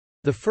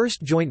 The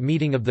first joint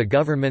meeting of the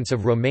governments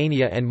of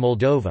Romania and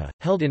Moldova,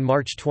 held in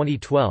March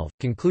 2012,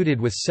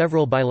 concluded with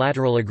several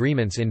bilateral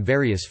agreements in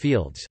various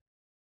fields.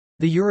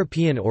 The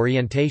European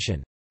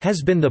orientation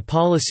has been the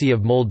policy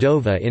of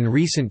Moldova in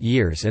recent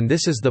years and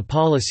this is the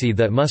policy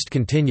that must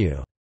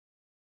continue.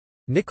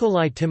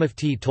 Nicolae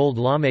Timofti told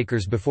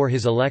lawmakers before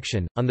his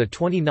election. On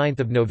 29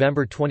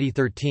 November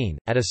 2013,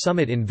 at a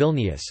summit in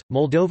Vilnius,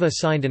 Moldova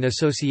signed an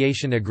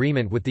association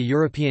agreement with the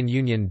European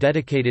Union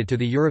dedicated to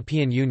the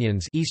European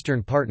Union's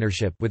Eastern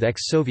Partnership with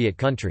ex-Soviet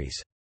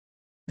countries.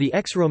 The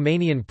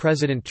ex-Romanian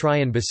President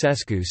Traian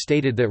Băsescu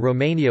stated that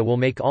Romania will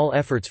make all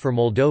efforts for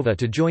Moldova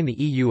to join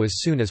the EU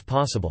as soon as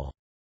possible.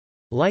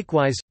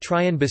 Likewise,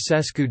 Traian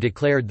Băsescu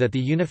declared that the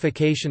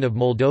unification of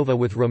Moldova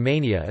with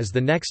Romania is the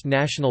next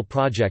national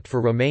project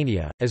for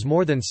Romania, as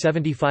more than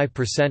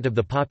 75% of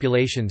the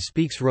population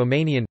speaks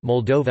Romanian.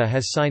 Moldova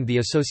has signed the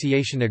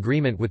association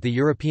agreement with the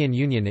European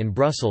Union in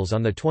Brussels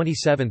on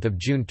 27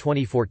 June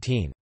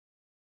 2014.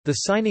 The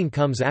signing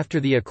comes after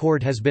the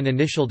accord has been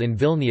initialed in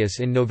Vilnius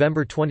in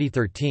November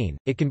 2013.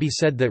 It can be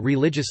said that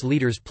religious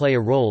leaders play a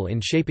role in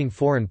shaping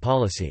foreign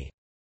policy.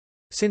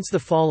 Since the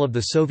fall of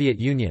the Soviet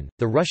Union,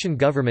 the Russian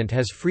government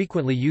has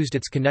frequently used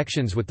its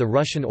connections with the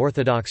Russian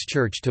Orthodox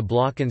Church to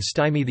block and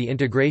stymie the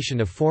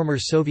integration of former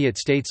Soviet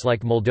states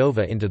like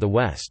Moldova into the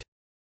West.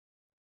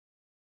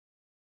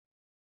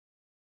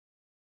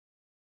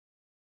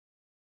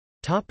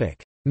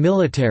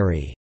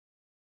 Military.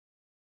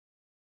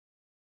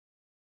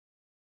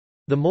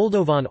 The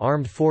Moldovan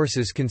armed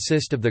forces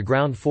consist of the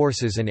ground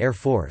forces and air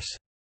force.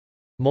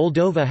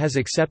 Moldova has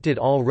accepted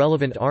all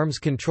relevant arms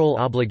control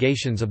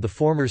obligations of the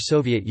former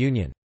Soviet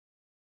Union.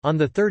 On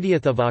 30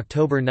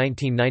 October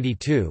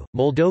 1992,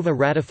 Moldova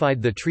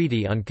ratified the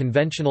Treaty on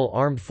Conventional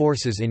Armed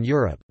Forces in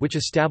Europe, which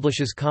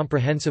establishes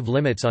comprehensive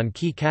limits on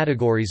key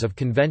categories of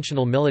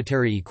conventional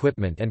military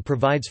equipment and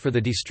provides for the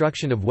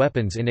destruction of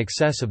weapons in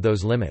excess of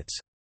those limits.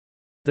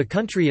 The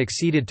country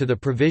acceded to the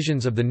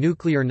provisions of the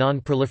Nuclear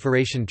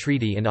Non-Proliferation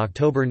Treaty in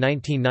October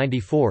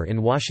 1994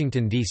 in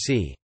Washington,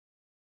 D.C.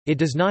 It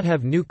does not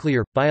have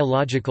nuclear,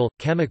 biological,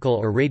 chemical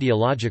or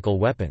radiological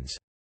weapons.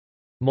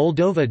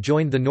 Moldova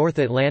joined the North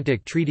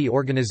Atlantic Treaty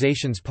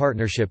Organization's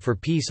Partnership for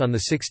Peace on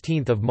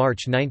 16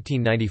 March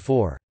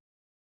 1994.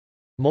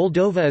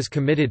 Moldova is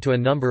committed to a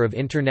number of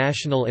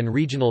international and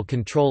regional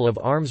control of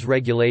arms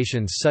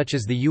regulations such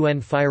as the UN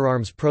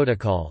Firearms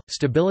Protocol,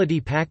 Stability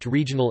Pact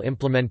Regional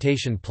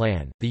Implementation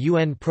Plan, the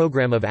UN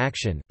Programme of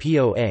Action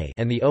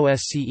and the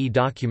OSCE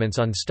documents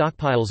on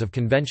stockpiles of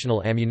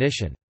conventional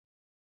ammunition.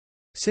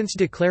 Since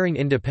declaring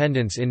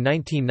independence in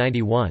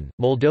 1991,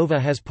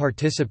 Moldova has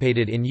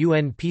participated in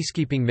UN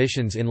peacekeeping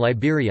missions in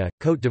Liberia,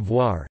 Côte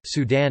d'Ivoire,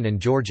 Sudan and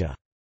Georgia.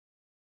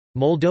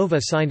 Moldova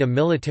signed a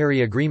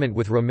military agreement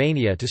with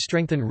Romania to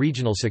strengthen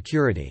regional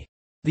security.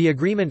 The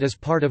agreement is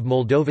part of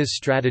Moldova's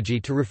strategy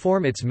to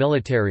reform its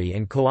military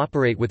and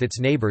cooperate with its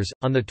neighbors.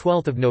 On the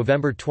 12th of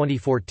November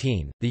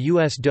 2014, the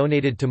US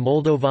donated to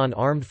Moldovan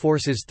Armed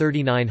Forces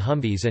 39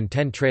 Humvees and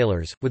 10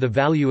 trailers, with a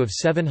value of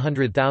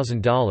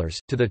 $700,000,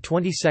 to the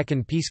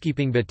 22nd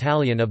Peacekeeping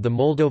Battalion of the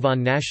Moldovan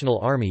National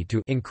Army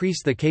to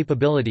increase the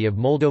capability of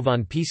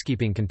Moldovan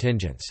peacekeeping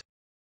contingents.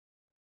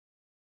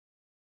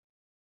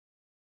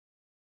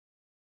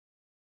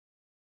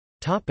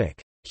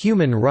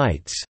 Human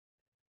rights.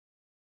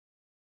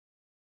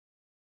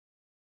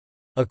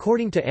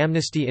 According to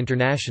Amnesty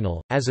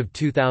International, as of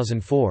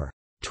 2004,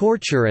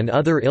 torture and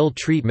other ill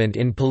treatment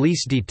in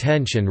police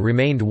detention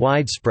remained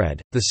widespread,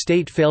 the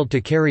state failed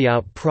to carry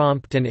out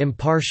prompt and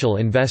impartial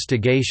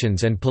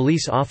investigations and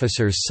police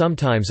officers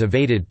sometimes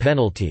evaded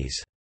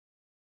penalties.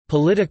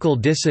 Political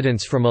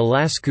dissidents from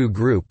Alascu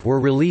Group were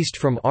released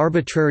from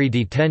arbitrary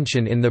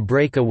detention in the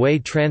breakaway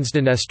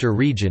Transdniester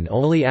region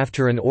only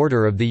after an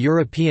order of the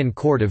European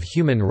Court of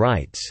Human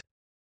Rights.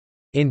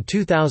 In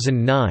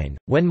 2009,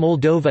 when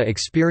Moldova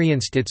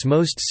experienced its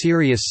most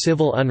serious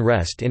civil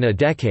unrest in a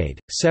decade,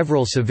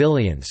 several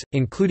civilians,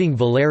 including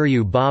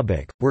Valeriu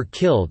Bobic, were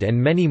killed and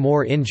many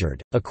more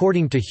injured,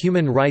 according to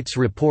Human Rights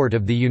Report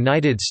of the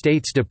United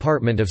States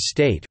Department of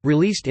State,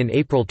 released in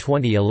April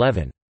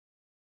 2011.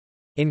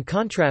 In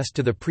contrast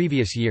to the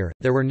previous year,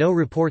 there were no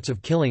reports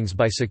of killings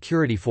by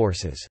security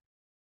forces.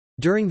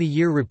 During the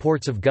year,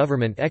 reports of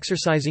government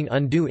exercising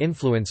undue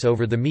influence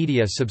over the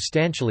media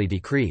substantially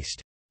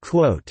decreased.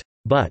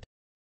 But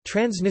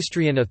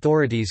Transnistrian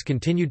authorities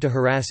continued to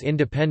harass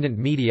independent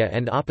media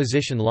and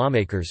opposition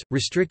lawmakers,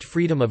 restrict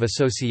freedom of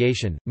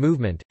association,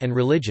 movement, and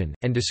religion,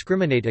 and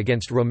discriminate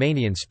against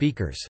Romanian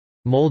speakers.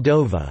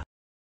 Moldova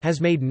has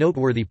made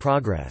noteworthy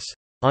progress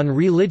on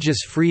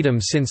religious freedom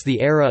since the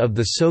era of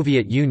the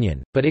Soviet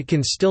Union, but it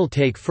can still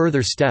take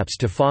further steps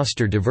to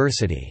foster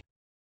diversity,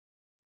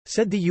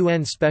 said the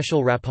UN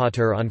Special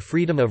Rapporteur on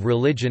Freedom of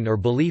Religion or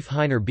Belief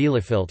Heiner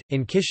Bielefeld,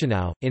 in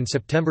Chisinau, in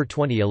September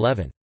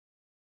 2011.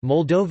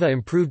 Moldova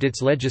improved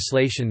its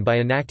legislation by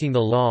enacting the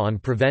Law on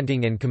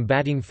Preventing and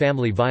Combating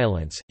Family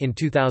Violence, in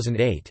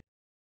 2008.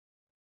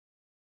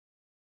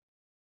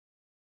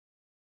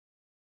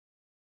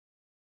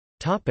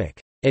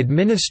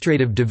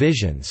 Administrative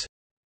divisions.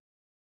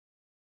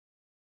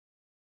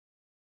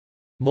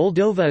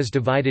 Moldova is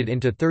divided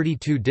into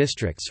 32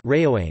 districts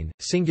Rajoane,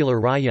 singular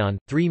rayon,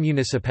 3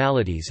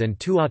 municipalities and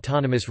 2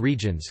 autonomous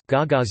regions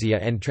Gagauzia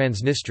and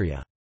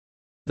Transnistria.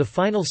 The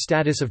final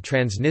status of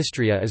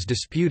Transnistria is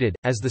disputed,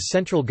 as the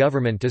central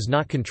government does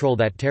not control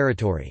that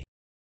territory.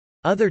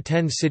 Other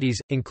 10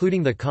 cities,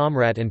 including the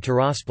Comrat and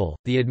Tiraspol,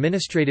 the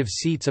administrative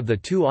seats of the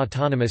 2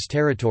 autonomous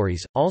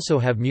territories, also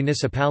have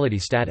municipality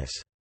status.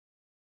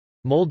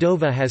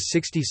 Moldova has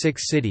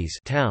 66 cities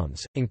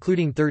towns,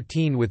 including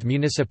 13 with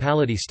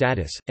municipality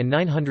status, and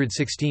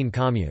 916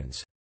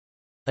 communes.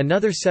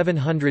 Another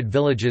 700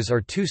 villages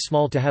are too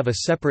small to have a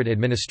separate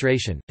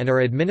administration, and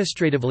are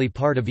administratively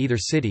part of either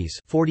cities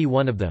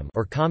 41 of them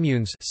or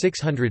communes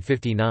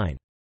 659.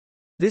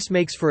 This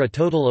makes for a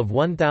total of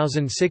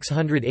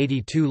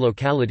 1,682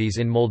 localities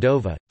in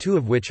Moldova, 2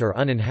 of which are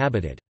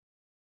uninhabited.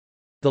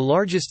 The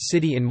largest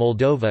city in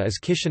Moldova is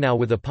Chisinau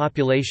with a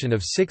population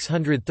of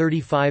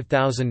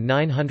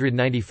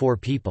 635,994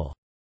 people.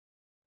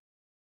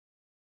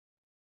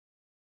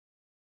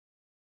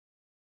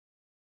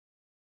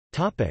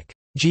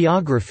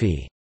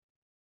 Geography.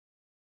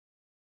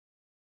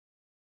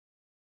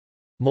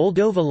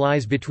 Moldova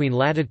lies between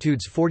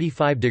latitudes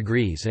 45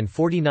 degrees and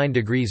 49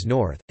 degrees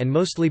north, and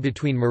mostly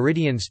between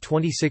meridians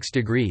 26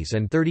 degrees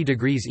and 30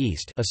 degrees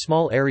east. A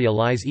small area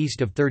lies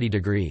east of 30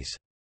 degrees.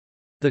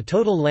 The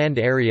total land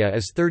area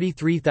is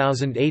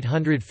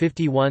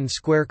 33,851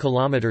 square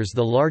kilometers.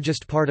 The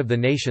largest part of the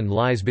nation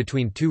lies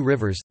between 2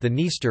 rivers, the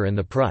Dniester and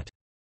the Prut.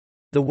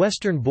 The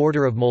western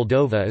border of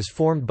Moldova is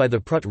formed by the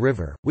Prut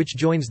River, which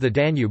joins the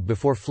Danube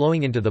before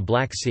flowing into the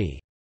Black Sea.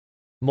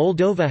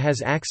 Moldova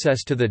has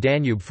access to the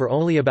Danube for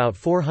only about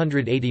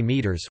 480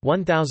 meters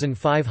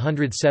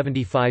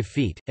 (1,575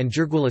 feet), and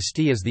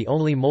Jurgulisti is the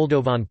only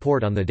Moldovan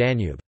port on the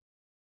Danube.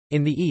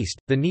 In the east,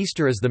 the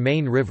Dniester is the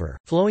main river,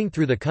 flowing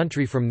through the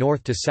country from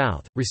north to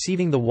south,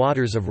 receiving the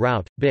waters of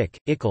Raut, Bic,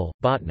 Ichel,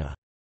 Botna.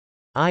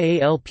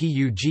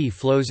 Ialpug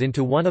flows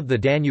into one of the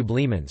Danube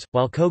limans,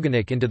 while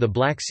Koganik into the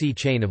Black Sea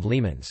chain of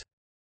limans.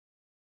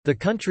 The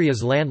country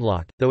is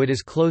landlocked, though it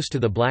is close to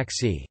the Black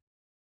Sea.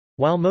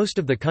 While most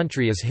of the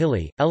country is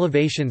hilly,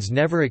 elevations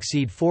never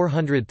exceed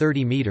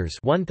 430 meters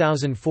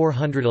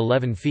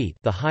 (1,411 feet),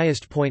 the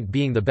highest point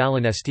being the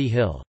Balanesti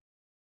Hill.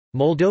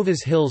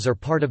 Moldova's hills are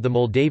part of the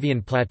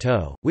Moldavian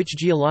Plateau, which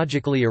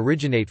geologically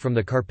originate from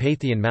the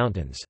Carpathian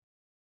Mountains.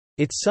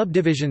 Its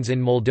subdivisions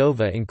in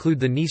Moldova include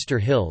the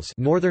Dniester Hills,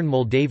 Northern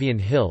Moldavian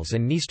Hills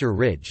and Dniester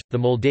Ridge, the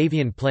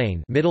Moldavian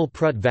Plain, Middle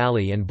Prut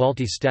Valley and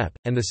Balti Steppe,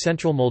 and the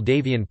Central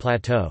Moldavian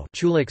Plateau,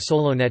 Chulic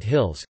Solonet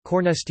Hills,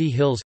 Cornesti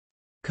Hills,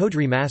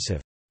 Kodri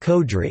Massif,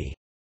 Kodri,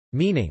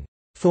 meaning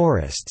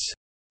forests,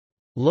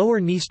 Lower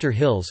Dniester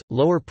Hills,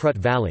 Lower Prut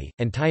Valley,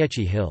 and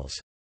Tyachi Hills.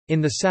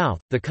 In the south,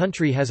 the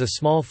country has a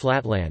small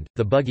flatland,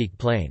 the Bugik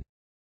Plain.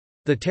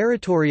 The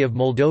territory of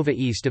Moldova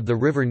east of the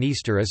river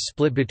Dniester is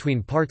split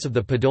between parts of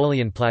the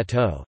Podolian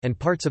Plateau, and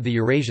parts of the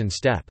Eurasian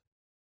steppe.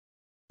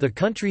 The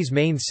country's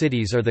main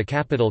cities are the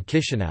capital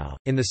Chisinau,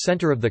 in the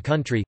center of the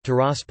country,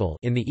 Tiraspol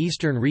in the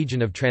eastern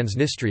region of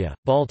Transnistria,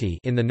 Balti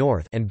in the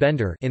north and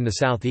Bender in the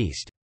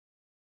southeast.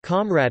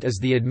 Comrat is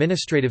the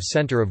administrative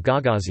center of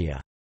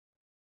Gagauzia.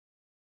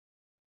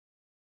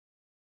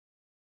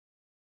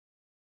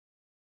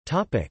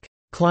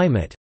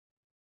 Climate.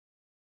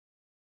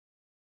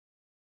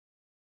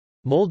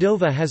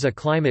 Moldova has a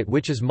climate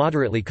which is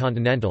moderately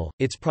continental.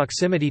 Its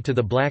proximity to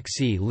the Black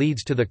Sea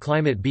leads to the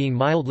climate being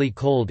mildly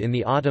cold in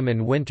the autumn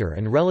and winter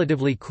and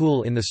relatively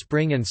cool in the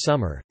spring and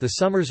summer. The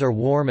summers are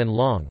warm and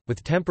long,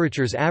 with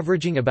temperatures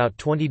averaging about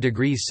 20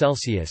 degrees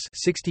Celsius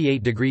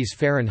 (68 degrees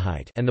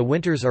Fahrenheit), and the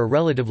winters are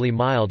relatively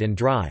mild and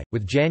dry,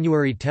 with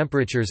January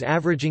temperatures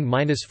averaging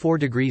 -4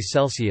 degrees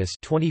Celsius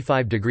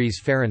 (25 degrees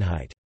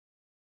Fahrenheit).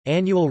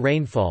 Annual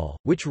rainfall,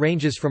 which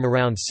ranges from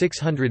around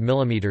 600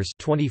 mm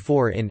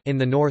 24 in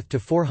the north to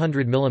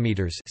 400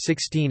 mm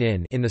 16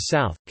 in the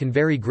south, can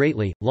vary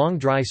greatly. Long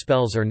dry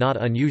spells are not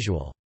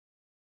unusual.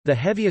 The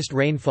heaviest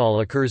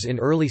rainfall occurs in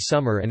early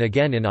summer and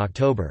again in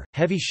October.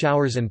 Heavy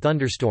showers and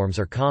thunderstorms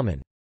are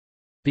common.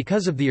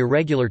 Because of the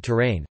irregular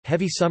terrain,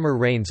 heavy summer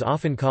rains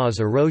often cause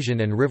erosion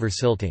and river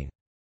silting.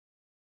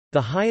 The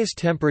highest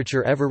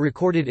temperature ever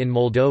recorded in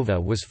Moldova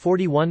was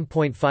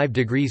 41.5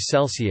 degrees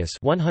Celsius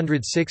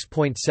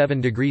 (106.7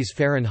 degrees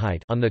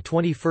Fahrenheit) on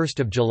 21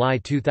 July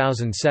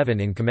 2007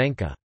 in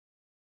Kamenka.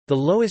 The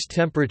lowest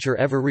temperature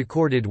ever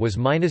recorded was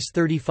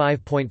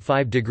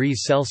 -35.5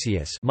 degrees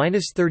Celsius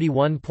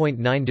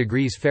 (-31.9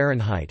 degrees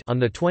Fahrenheit)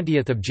 on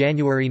 20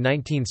 January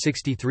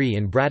 1963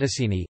 in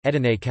Bratislava,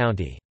 Edinay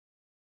County.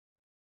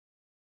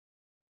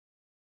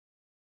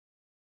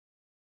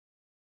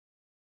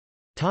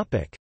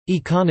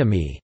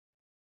 Economy.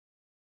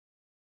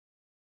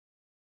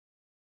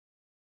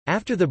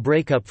 After the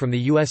breakup from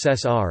the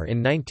USSR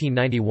in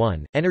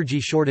 1991, energy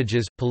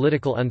shortages,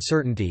 political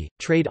uncertainty,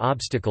 trade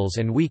obstacles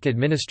and weak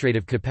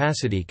administrative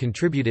capacity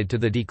contributed to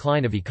the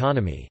decline of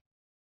economy.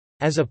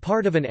 As a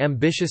part of an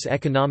ambitious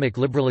economic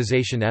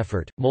liberalization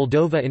effort,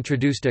 Moldova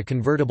introduced a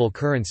convertible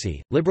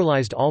currency,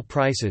 liberalized all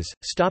prices,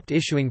 stopped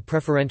issuing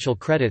preferential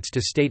credits to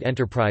state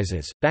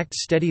enterprises, backed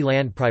steady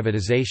land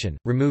privatization,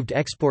 removed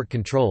export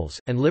controls,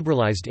 and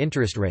liberalized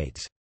interest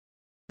rates.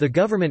 The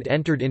government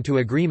entered into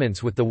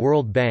agreements with the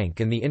World Bank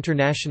and the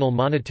International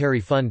Monetary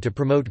Fund to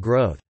promote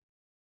growth.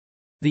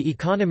 The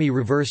economy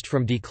reversed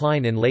from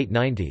decline in late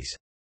 90s.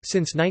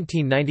 Since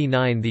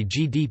 1999 the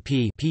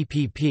GDP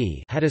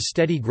 (PPP) had a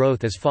steady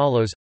growth as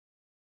follows.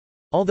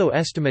 Although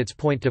estimates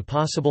point to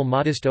possible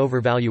modest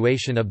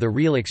overvaluation of the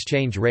real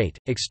exchange rate,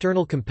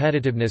 external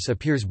competitiveness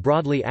appears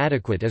broadly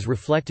adequate as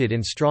reflected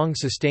in strong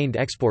sustained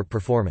export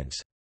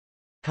performance.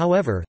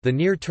 However, the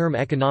near-term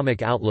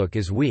economic outlook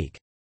is weak.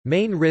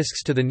 Main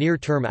risks to the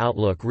near-term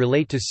outlook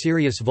relate to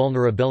serious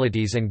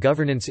vulnerabilities and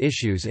governance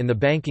issues in the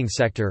banking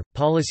sector,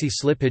 policy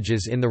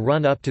slippages in the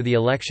run-up to the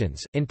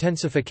elections,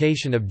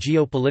 intensification of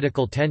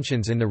geopolitical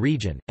tensions in the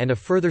region, and a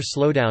further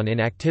slowdown in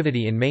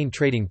activity in main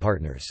trading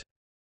partners.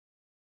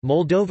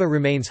 Moldova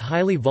remains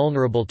highly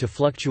vulnerable to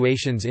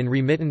fluctuations in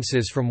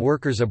remittances from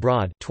workers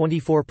abroad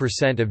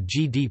 24% of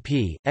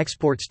GDP,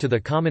 exports to the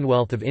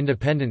Commonwealth of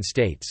Independent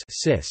States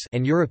 (CIS)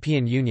 and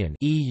European Union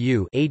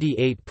 (EU)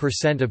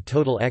 88% of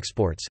total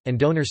exports, and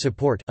donor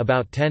support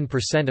about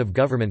 10% of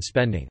government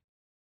spending.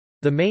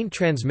 The main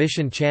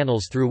transmission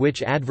channels through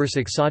which adverse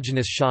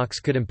exogenous shocks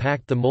could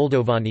impact the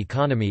Moldovan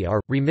economy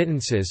are,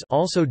 remittances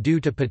also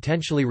due to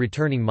potentially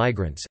returning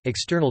migrants,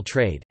 external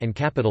trade, and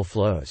capital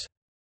flows.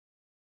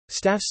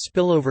 Staff's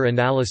spillover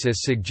analysis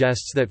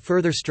suggests that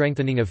further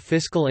strengthening of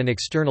fiscal and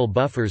external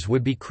buffers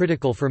would be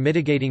critical for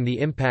mitigating the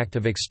impact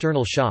of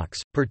external shocks,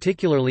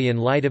 particularly in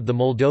light of the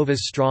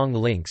Moldova's strong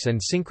links and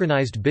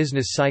synchronized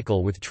business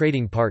cycle with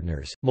trading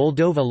partners.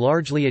 Moldova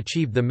largely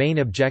achieved the main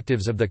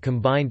objectives of the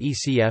combined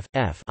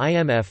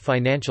ECF-IMF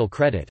financial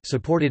credit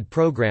supported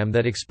program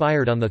that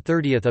expired on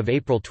 30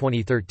 April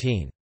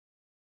 2013.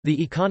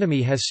 The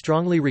economy has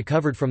strongly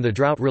recovered from the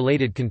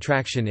drought-related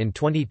contraction in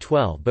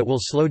 2012 but will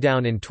slow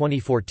down in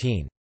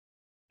 2014.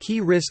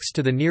 Key risks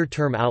to the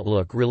near-term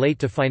outlook relate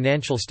to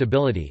financial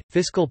stability,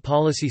 fiscal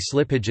policy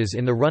slippages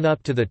in the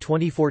run-up to the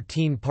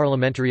 2014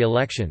 parliamentary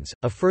elections,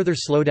 a further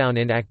slowdown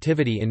in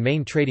activity in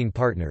main trading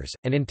partners,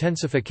 and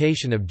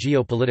intensification of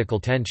geopolitical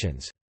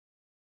tensions.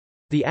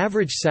 The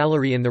average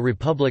salary in the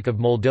Republic of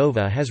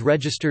Moldova has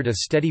registered a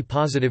steady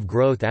positive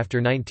growth after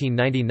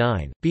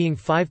 1999, being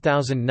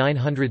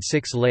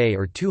 €5,906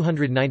 or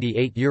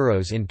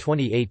 €298 in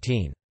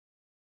 2018.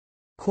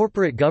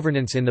 Corporate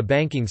governance in the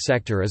banking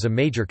sector is a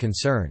major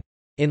concern.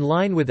 In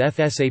line with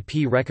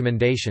FSAP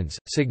recommendations,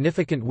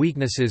 significant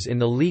weaknesses in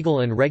the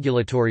legal and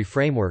regulatory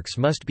frameworks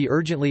must be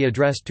urgently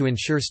addressed to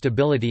ensure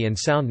stability and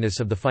soundness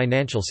of the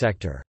financial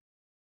sector.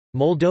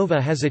 Moldova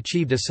has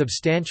achieved a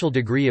substantial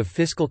degree of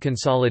fiscal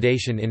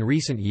consolidation in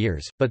recent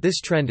years, but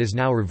this trend is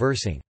now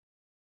reversing.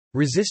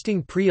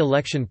 Resisting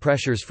pre-election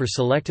pressures for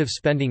selective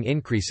spending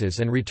increases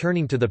and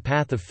returning to the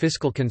path of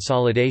fiscal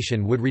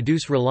consolidation would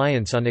reduce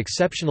reliance on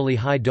exceptionally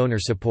high donor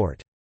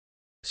support.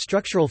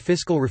 Structural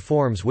fiscal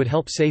reforms would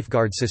help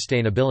safeguard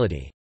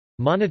sustainability.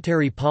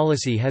 Monetary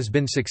policy has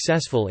been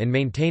successful in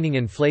maintaining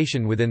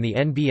inflation within the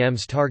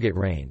NBM's target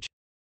range.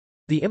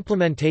 The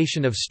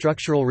implementation of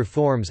structural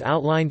reforms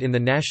outlined in the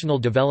National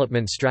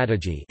Development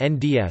Strategy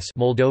 (NDS)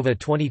 Moldova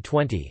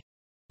 2020,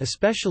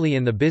 especially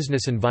in the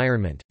business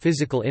environment,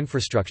 physical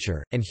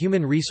infrastructure, and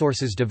human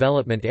resources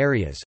development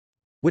areas,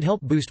 would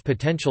help boost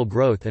potential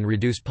growth and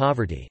reduce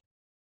poverty.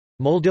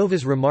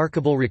 Moldova's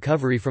remarkable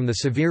recovery from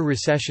the severe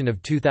recession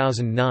of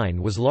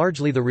 2009 was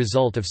largely the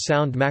result of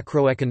sound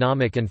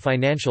macroeconomic and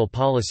financial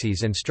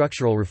policies and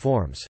structural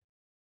reforms.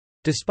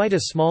 Despite a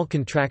small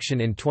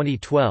contraction in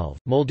 2012,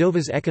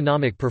 Moldova's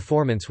economic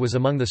performance was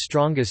among the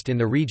strongest in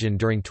the region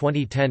during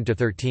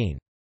 2010–13.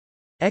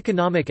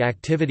 Economic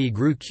activity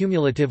grew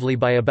cumulatively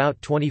by about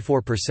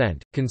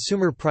 24%,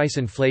 consumer price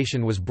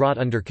inflation was brought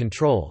under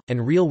control,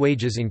 and real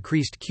wages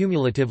increased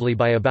cumulatively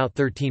by about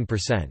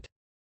 13%.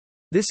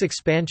 This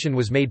expansion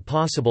was made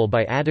possible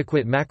by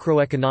adequate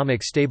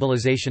macroeconomic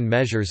stabilization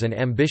measures and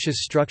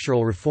ambitious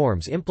structural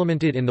reforms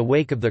implemented in the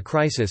wake of the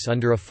crisis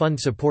under a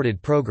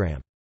fund-supported program.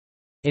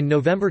 In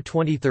November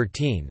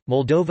 2013,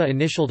 Moldova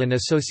initialed an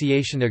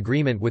association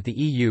agreement with the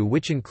EU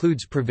which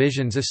includes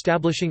provisions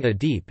establishing a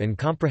deep and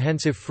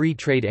comprehensive free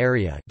trade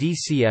area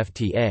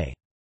 (DCFTA).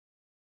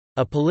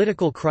 A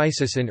political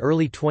crisis in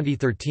early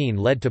 2013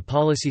 led to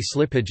policy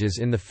slippages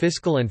in the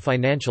fiscal and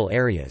financial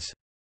areas.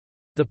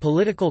 The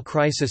political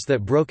crisis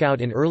that broke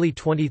out in early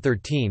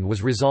 2013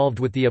 was resolved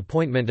with the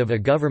appointment of a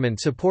government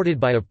supported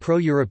by a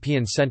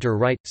pro-European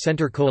centre-right,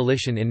 centre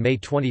coalition in May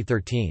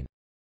 2013.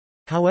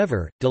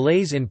 However,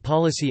 delays in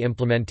policy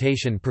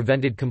implementation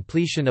prevented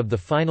completion of the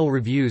final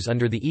reviews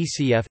under the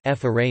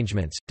ECF-F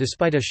arrangements.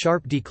 Despite a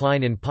sharp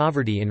decline in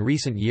poverty in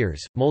recent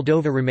years,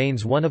 Moldova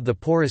remains one of the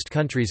poorest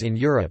countries in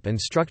Europe and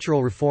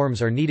structural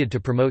reforms are needed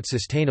to promote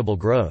sustainable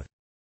growth.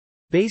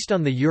 Based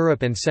on the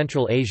Europe and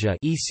Central Asia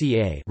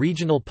 (ECA)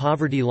 regional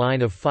poverty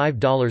line of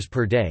 $5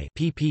 per day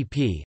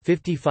 (PPP),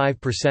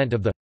 55%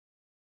 of the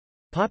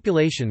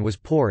population was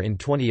poor in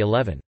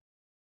 2011.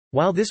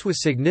 While this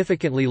was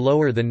significantly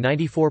lower than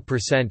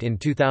 94% in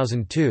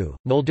 2002,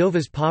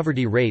 Moldova's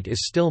poverty rate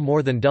is still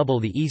more than double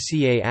the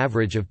ECA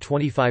average of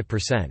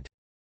 25%.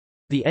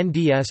 The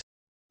NDS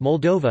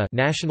Moldova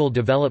National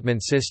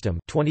Development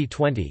System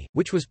 2020,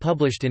 which was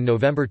published in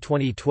November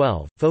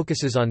 2012,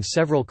 focuses on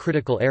several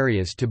critical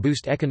areas to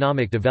boost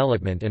economic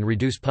development and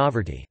reduce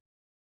poverty.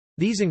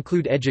 These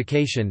include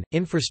education,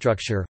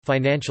 infrastructure,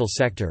 financial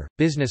sector,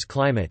 business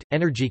climate,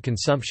 energy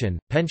consumption,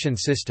 pension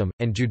system,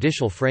 and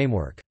judicial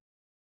framework.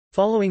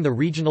 Following the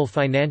regional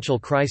financial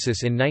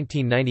crisis in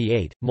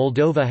 1998,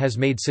 Moldova has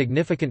made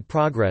significant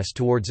progress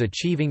towards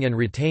achieving and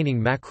retaining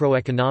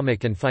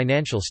macroeconomic and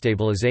financial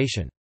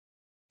stabilization.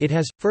 It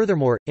has,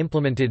 furthermore,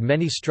 implemented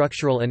many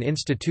structural and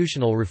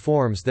institutional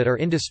reforms that are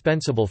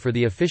indispensable for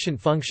the efficient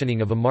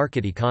functioning of a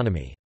market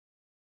economy.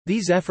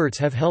 These efforts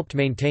have helped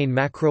maintain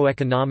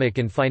macroeconomic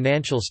and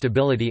financial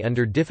stability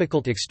under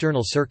difficult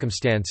external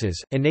circumstances,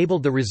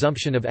 enabled the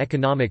resumption of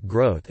economic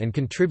growth and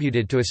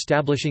contributed to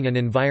establishing an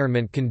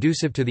environment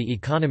conducive to the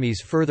economy's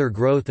further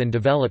growth and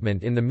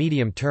development in the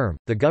medium term.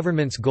 The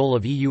government's goal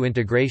of EU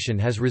integration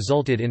has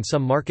resulted in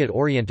some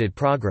market-oriented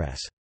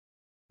progress.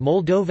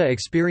 Moldova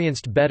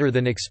experienced better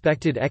than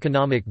expected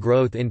economic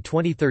growth in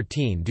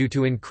 2013 due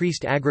to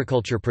increased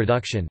agriculture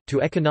production,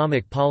 to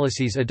economic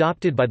policies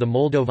adopted by the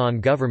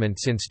Moldovan government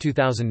since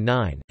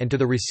 2009, and to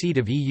the receipt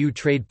of EU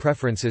trade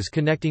preferences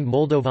connecting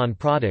Moldovan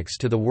products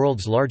to the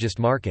world's largest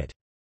market.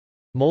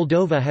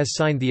 Moldova has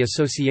signed the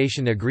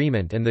Association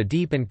Agreement and the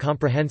Deep and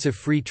Comprehensive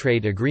Free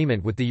Trade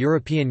Agreement with the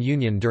European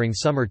Union during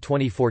summer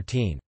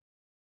 2014.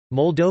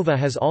 Moldova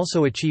has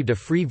also achieved a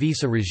free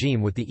visa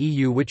regime with the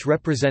EU, which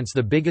represents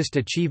the biggest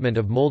achievement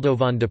of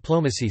Moldovan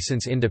diplomacy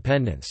since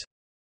independence.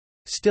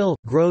 Still,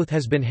 growth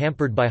has been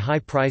hampered by high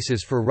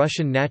prices for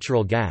Russian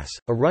natural gas,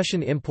 a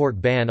Russian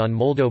import ban on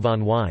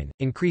Moldovan wine,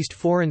 increased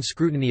foreign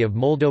scrutiny of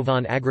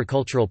Moldovan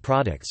agricultural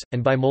products,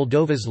 and by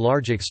Moldova's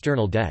large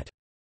external debt.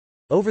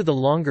 Over the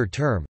longer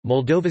term,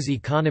 Moldova's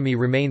economy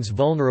remains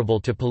vulnerable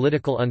to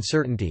political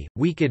uncertainty,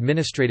 weak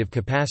administrative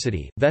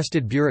capacity,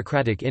 vested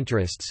bureaucratic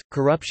interests,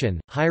 corruption,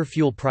 higher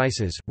fuel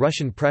prices,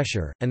 Russian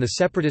pressure, and the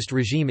separatist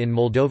regime in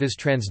Moldova's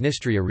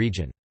Transnistria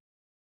region.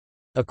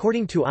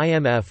 According to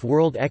IMF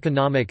World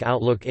Economic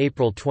Outlook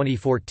April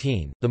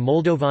 2014, the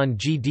Moldovan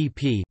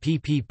GDP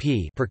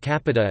 (PPP) per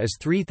capita is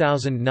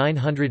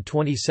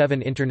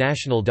 $3,927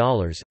 international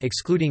dollars,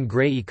 excluding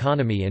grey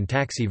economy and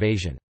tax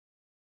evasion.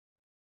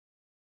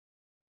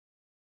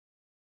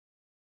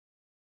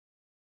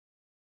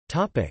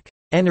 Topic: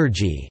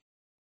 Energy.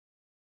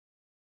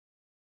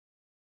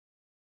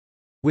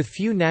 With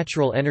few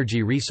natural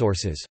energy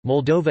resources,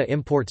 Moldova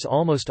imports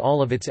almost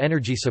all of its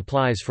energy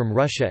supplies from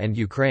Russia and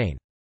Ukraine.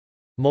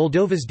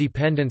 Moldova's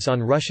dependence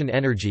on Russian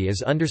energy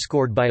is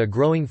underscored by a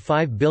growing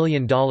 $5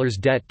 billion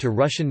debt to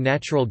Russian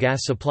natural gas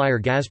supplier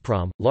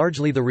Gazprom,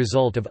 largely the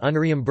result of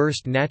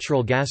unreimbursed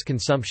natural gas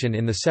consumption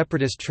in the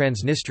separatist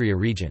Transnistria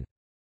region.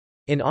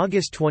 In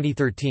August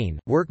 2013,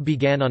 work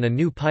began on a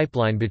new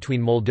pipeline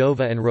between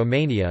Moldova and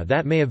Romania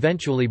that may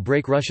eventually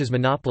break Russia's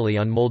monopoly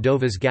on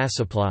Moldova's gas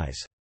supplies.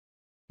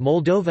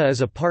 Moldova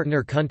is a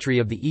partner country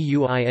of the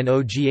EU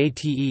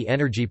INOGATE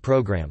energy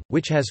program,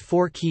 which has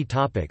 4 key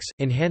topics: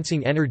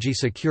 enhancing energy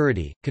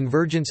security,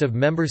 convergence of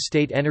member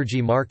state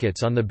energy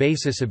markets on the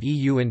basis of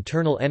EU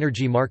internal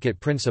energy market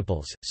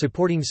principles,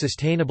 supporting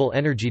sustainable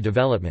energy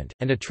development,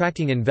 and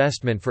attracting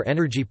investment for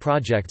energy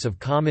projects of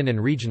common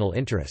and regional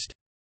interest.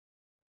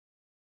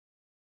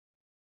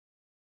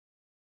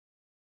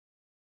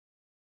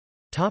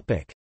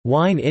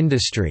 Wine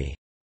industry.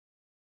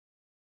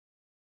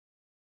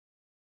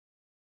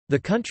 The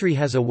country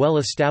has a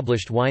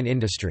well-established wine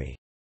industry.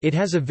 It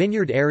has a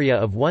vineyard area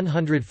of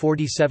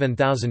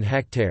 147,000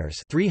 hectares,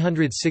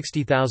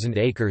 360,000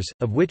 acres,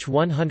 of which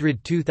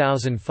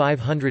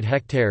 102,500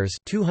 hectares,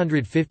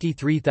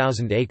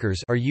 253,000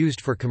 acres are used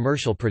for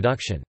commercial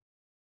production.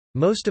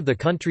 Most of the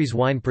country's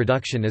wine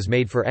production is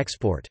made for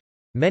export.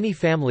 Many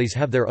families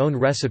have their own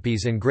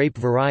recipes and grape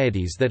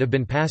varieties that have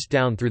been passed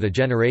down through the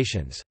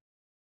generations.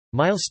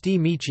 Mălăștii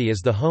Mici is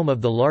the home of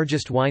the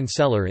largest wine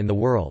cellar in the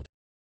world.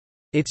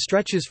 It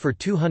stretches for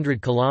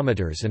 200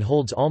 kilometers and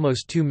holds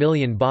almost 2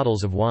 million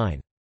bottles of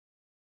wine.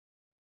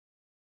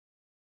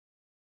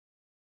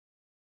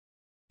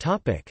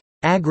 Topic: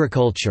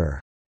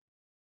 Agriculture.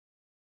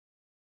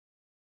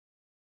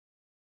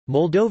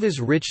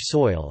 Moldova's rich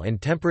soil and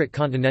temperate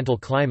continental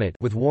climate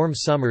with warm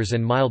summers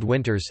and mild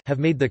winters have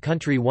made the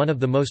country one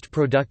of the most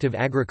productive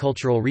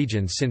agricultural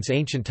regions since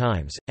ancient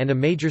times, and a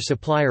major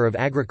supplier of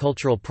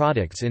agricultural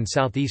products in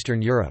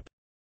southeastern Europe.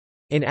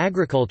 In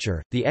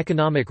agriculture, the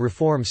economic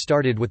reform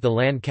started with the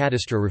land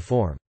cadastre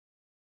reform.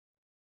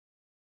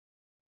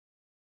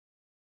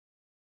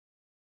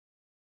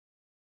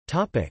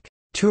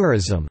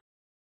 Tourism.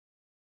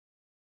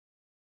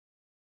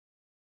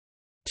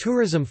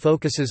 Tourism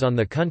focuses on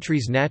the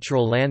country's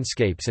natural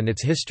landscapes and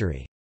its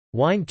history.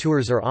 Wine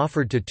tours are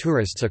offered to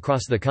tourists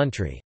across the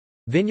country.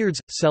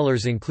 Vineyards,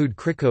 cellars include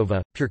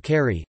Cricova,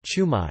 Purcari,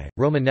 Ciumai,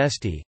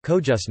 Romanesti,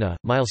 Kojusna,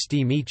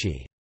 Mălăștii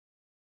Mici.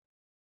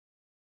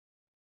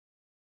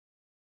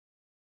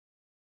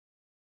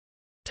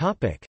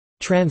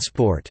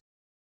 Transport.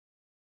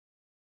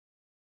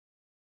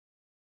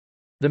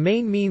 The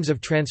main means of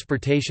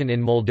transportation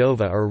in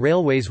Moldova are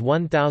railways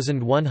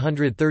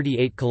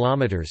 1,138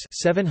 kilometers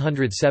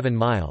 (707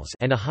 miles)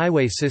 and a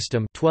highway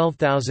system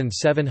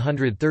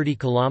 12,730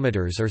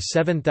 kilometers or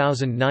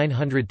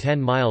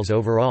 7,910 miles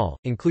overall,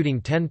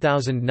 including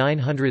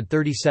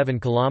 10,937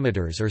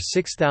 kilometers or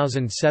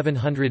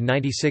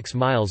 6,796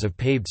 miles of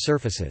paved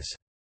surfaces.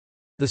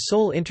 The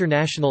sole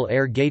international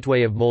air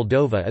gateway of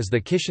Moldova is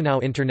the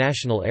Chișinău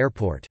International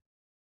Airport.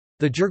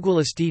 The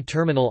Jurgulisti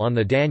terminal on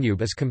the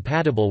Danube is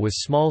compatible with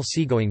small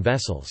seagoing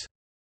vessels.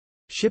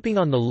 Shipping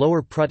on the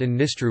lower Prut and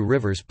Nistru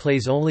rivers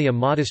plays only a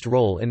modest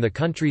role in the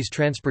country's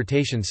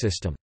transportation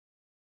system.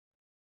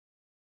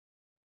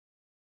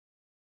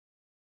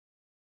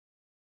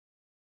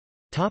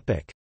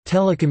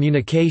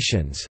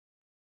 Telecommunications.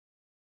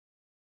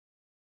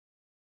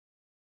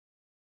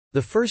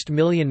 The first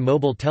million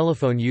mobile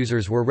telephone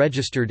users were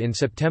registered in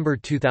September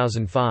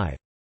 2005.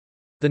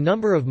 The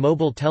number of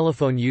mobile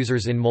telephone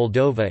users in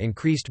Moldova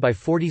increased by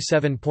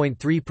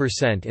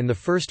 47.3% in the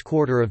first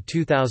quarter of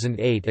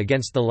 2008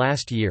 against the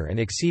last year and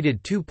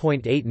exceeded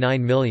 2.89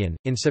 million.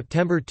 In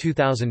September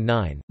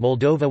 2009,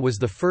 Moldova was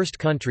the first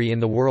country in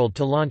the world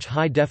to launch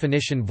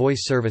high-definition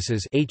voice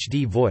services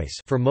 (HD voice)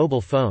 for mobile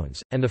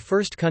phones, and the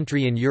first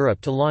country in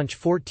Europe to launch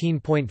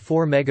 14.4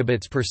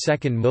 megabits per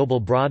second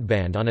mobile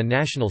broadband on a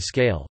national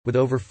scale, with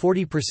over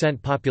 40%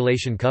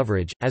 population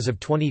coverage. As of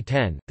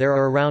 2010, there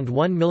are around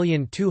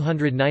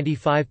 1,295,000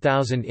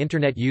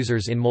 Internet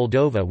users in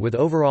Moldova with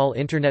overall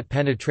Internet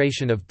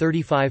penetration of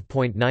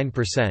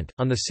 35.9%.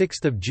 On 6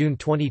 June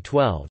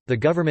 2012, the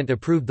government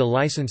approved the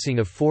licensing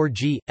of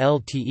 4G,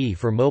 LTE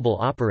for mobile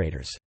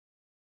operators.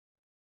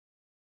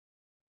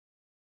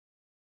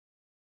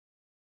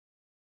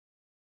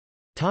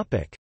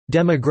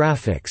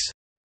 Demographics.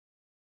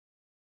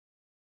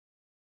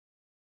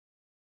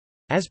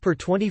 As per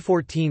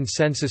 2014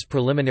 census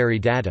preliminary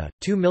data,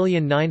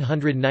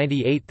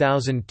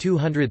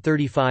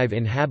 2,998,235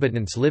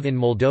 inhabitants live in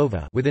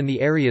Moldova within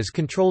the areas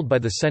controlled by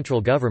the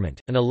central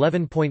government, an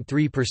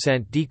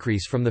 11.3%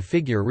 decrease from the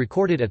figure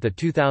recorded at the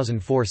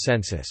 2004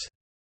 census.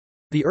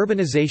 The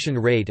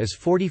urbanization rate is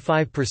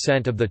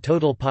 45% of the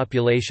total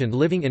population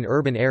living in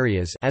urban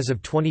areas as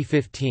of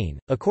 2015.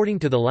 According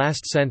to the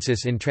last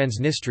census in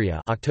Transnistria,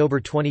 October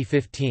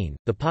 2015,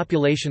 the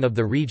population of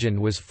the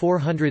region was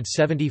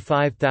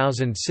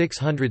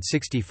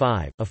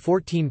 475,665, a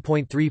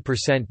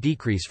 14.3%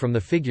 decrease from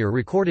the figure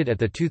recorded at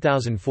the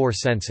 2004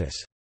 census.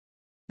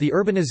 The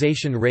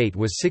urbanization rate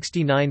was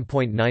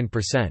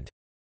 69.9%.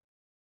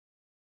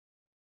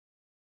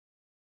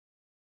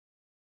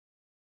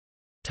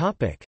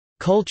 Topic: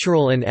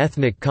 Cultural and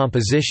ethnic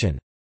composition.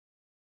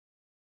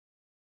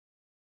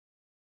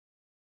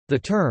 The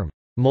term,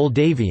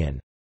 Moldavian,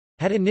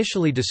 had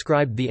initially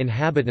described the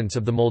inhabitants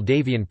of the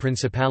Moldavian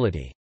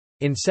Principality.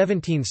 In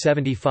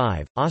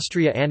 1775,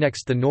 Austria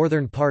annexed the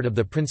northern part of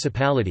the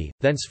Principality,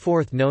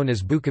 thenceforth known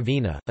as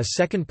Bukovina. A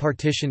second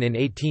partition in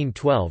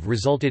 1812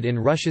 resulted in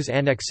Russia's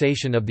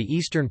annexation of the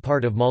eastern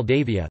part of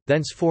Moldavia,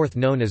 thenceforth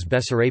known as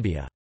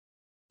Bessarabia.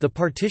 The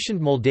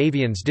partitioned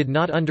Moldavians did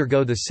not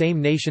undergo the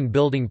same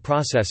nation-building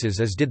processes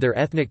as did their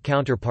ethnic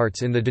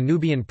counterparts in the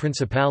Danubian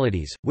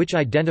principalities, which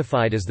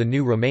identified as the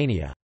new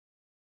Romania.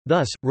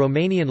 Thus,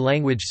 Romanian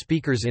language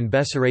speakers in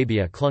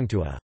Bessarabia clung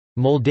to a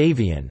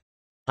Moldavian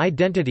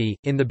identity.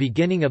 In the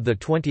beginning of the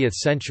 20th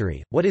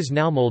century, what is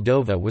now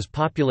Moldova was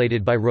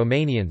populated by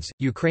Romanians,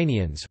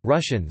 Ukrainians,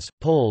 Russians,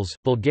 Poles,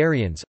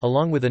 Bulgarians,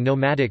 along with a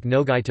nomadic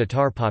Nogai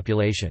Tatar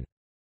population.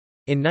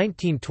 In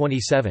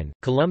 1927,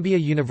 Columbia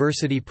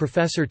University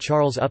professor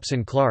Charles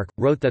Upson Clark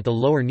wrote that the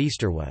Lower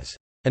Dniester was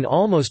an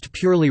almost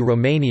purely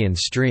Romanian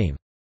stream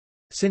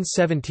since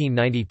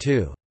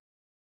 1792.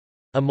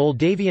 A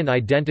Moldavian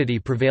identity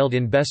prevailed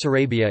in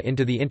Bessarabia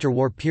into the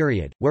interwar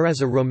period,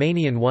 whereas a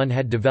Romanian one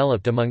had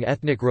developed among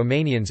ethnic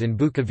Romanians in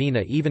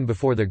Bukovina even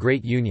before the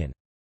Great Union.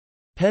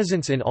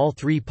 Peasants in all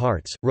three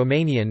parts,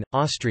 Romanian,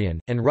 Austrian,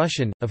 and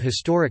Russian, of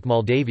historic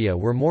Moldavia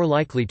were more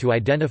likely to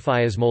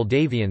identify as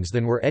Moldavians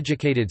than were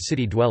educated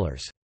city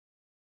dwellers.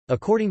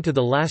 According to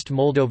the last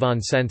Moldovan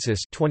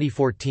census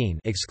 2014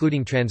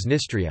 excluding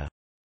Transnistria.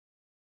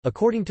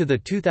 According to the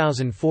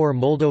 2004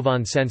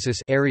 Moldovan census,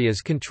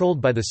 areas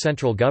controlled by the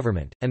central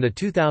government, and the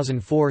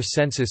 2004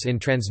 census in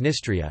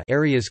Transnistria,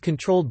 areas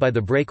controlled by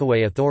the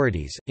breakaway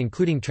authorities,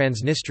 including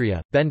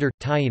Transnistria, Bender,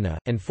 Tăina,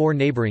 and 4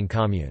 neighboring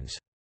communes.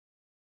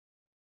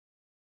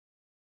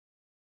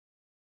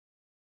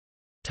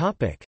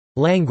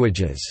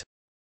 Languages.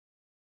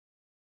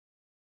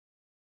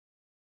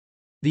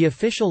 The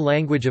official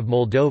language of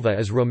Moldova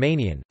is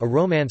Romanian, a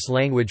Romance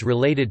language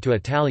related to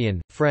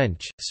Italian,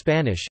 French,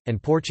 Spanish,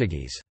 and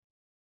Portuguese.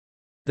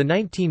 The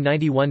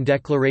 1991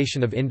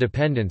 Declaration of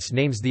Independence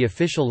names the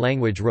official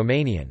language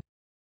Romanian.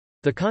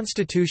 The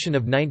Constitution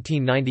of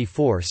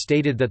 1994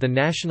 stated that the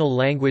national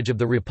language of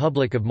the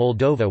Republic of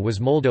Moldova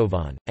was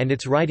Moldovan, and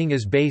its writing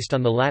is based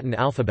on the Latin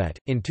alphabet.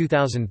 In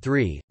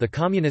 2003, the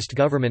Communist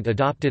government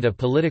adopted a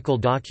political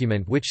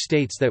document which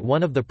states that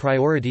one of the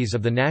priorities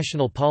of the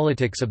national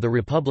politics of the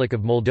Republic of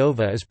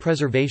Moldova is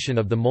preservation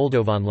of the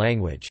Moldovan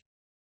language.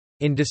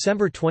 In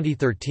December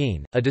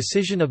 2013, a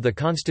decision of the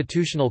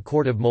Constitutional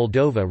Court of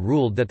Moldova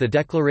ruled that the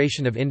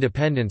Declaration of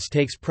Independence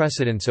takes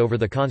precedence over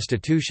the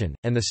Constitution,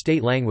 and the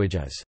state language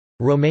is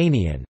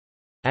Romanian.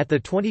 At the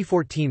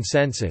 2014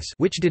 census,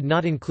 which did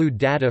not include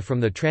data from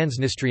the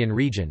Transnistrian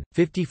region,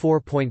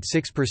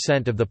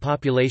 54.6% of the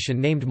population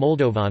named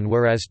Moldovan,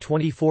 whereas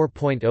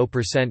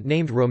 24.0%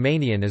 named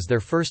Romanian as their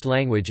first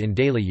language in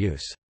daily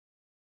use.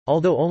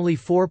 Although only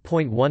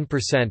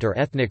 4.1% are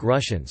ethnic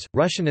Russians,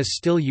 Russian is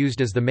still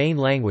used as the main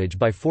language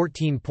by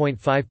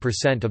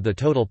 14.5% of the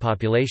total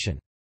population.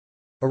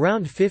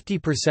 Around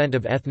 50%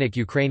 of ethnic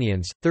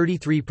Ukrainians,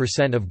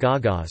 33% of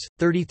Gagauz,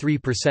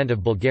 33%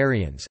 of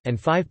Bulgarians, and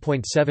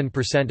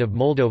 5.7% of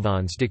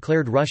Moldovans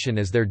declared Russian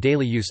as their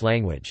daily use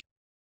language.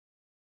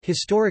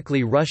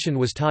 Historically, Russian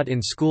was taught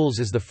in schools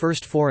as the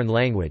first foreign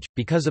language,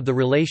 because of the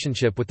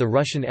relationship with the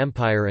Russian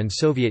Empire and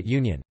Soviet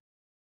Union.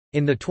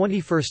 In the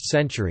 21st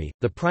century,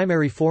 the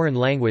primary foreign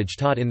language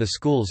taught in the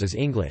schools is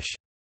English.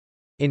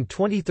 In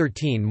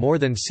 2013, more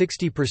than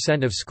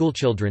 60% of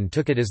schoolchildren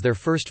took it as their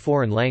first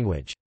foreign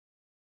language.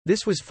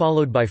 This was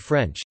followed by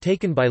French,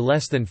 taken by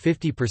less than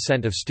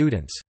 50% of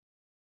students.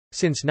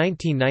 Since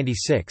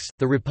 1996,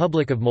 the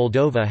Republic of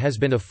Moldova has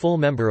been a full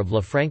member of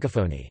La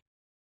Francophonie.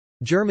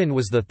 German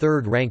was the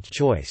third-ranked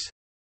choice.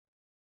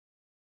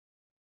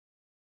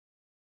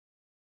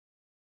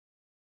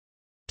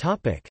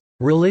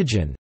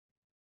 Religion.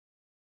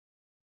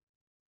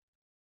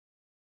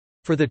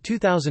 For the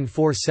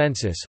 2004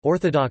 census,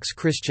 Orthodox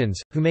Christians,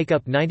 who make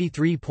up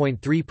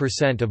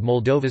 93.3% of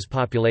Moldova's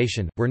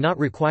population, were not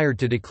required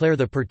to declare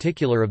the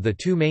particular of the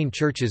two main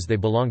churches they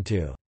belong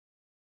to.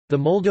 The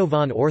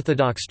Moldovan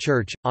Orthodox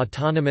Church,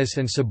 autonomous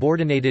and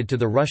subordinated to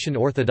the Russian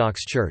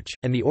Orthodox Church,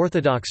 and the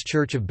Orthodox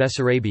Church of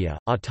Bessarabia,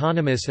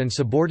 autonomous and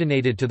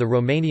subordinated to the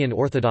Romanian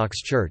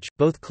Orthodox Church,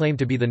 both claim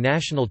to be the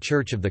national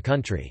church of the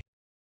country.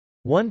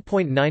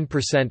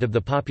 1.9% of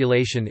the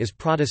population is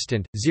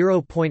Protestant,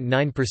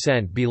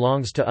 0.9%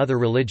 belongs to other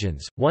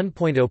religions,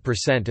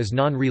 1.0% is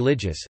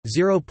non-religious,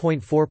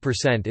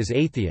 0.4% is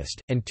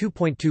atheist, and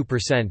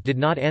 2.2% did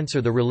not answer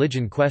the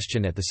religion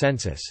question at the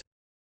census.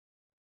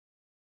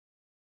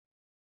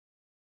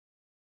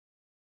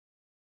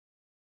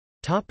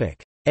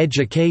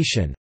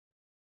 Education.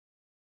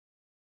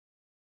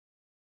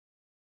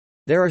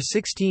 There are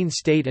 16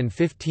 state and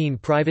 15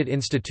 private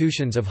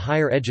institutions of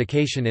higher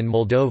education in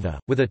Moldova,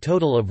 with a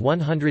total of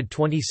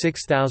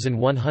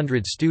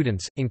 126,100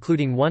 students,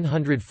 including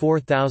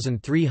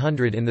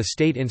 104,300 in the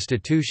state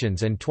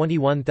institutions and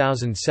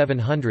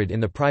 21,700 in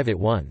the private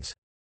ones.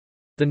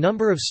 The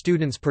number of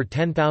students per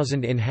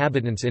 10,000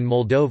 inhabitants in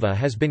Moldova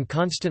has been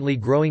constantly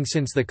growing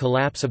since the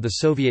collapse of the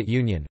Soviet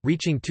Union,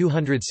 reaching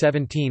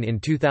 217 in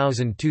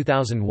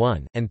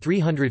 2000–2001, and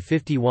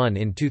 351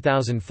 in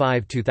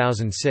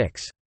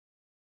 2005–2006.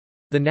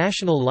 The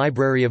National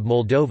Library of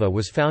Moldova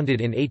was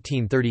founded in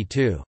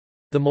 1832.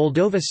 The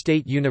Moldova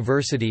State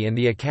University and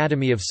the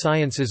Academy of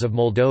Sciences of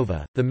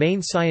Moldova, the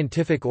main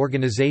scientific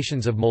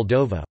organizations of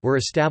Moldova, were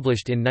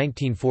established in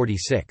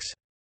 1946.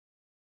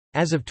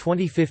 As of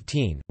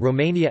 2015,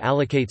 Romania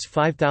allocates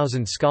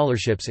 5,000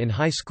 scholarships in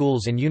high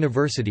schools and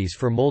universities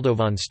for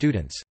Moldovan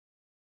students.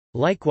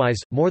 Likewise,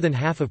 more than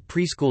half of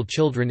preschool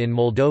children in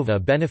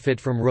Moldova benefit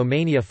from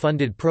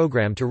Romania-funded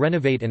program to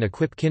renovate and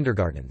equip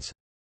kindergartens.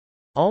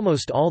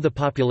 Almost all the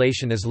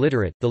population is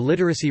literate. The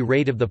literacy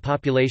rate of the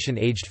population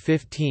aged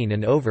 15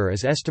 and over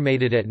is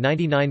estimated at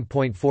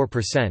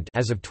 99.4%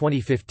 as of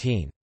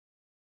 2015.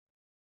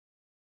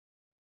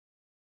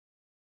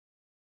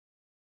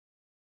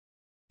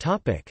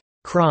 Topic: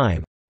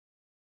 Crime.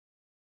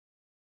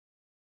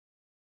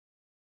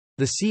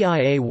 The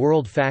CIA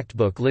World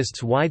Factbook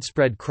lists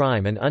widespread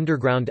crime and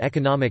underground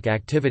economic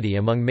activity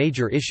among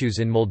major issues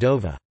in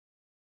Moldova.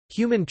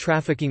 Human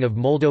trafficking of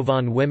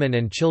Moldovan women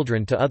and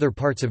children to other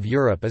parts of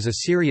Europe is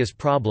a serious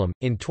problem.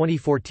 In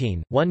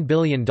 2014, $1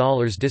 billion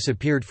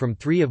disappeared from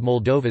 3 of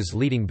Moldova's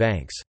leading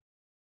banks.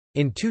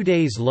 In 2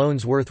 days,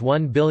 loans worth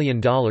 $1 billion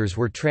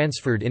were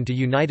transferred into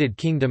United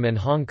Kingdom and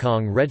Hong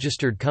Kong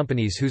registered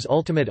companies whose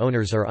ultimate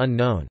owners are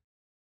unknown.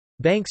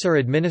 Banks are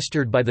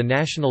administered by the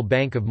National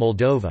Bank of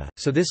Moldova,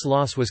 so this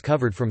loss was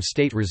covered from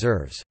state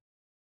reserves.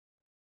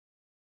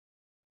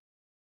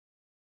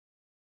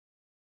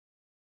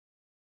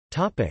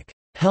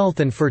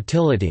 Health and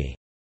fertility.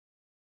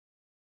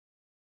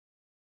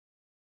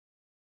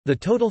 The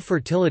total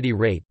fertility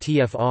rate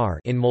 (TFR)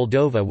 in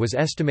Moldova was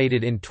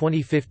estimated in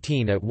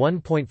 2015 at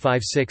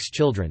 1.56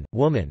 children,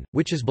 woman,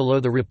 which is below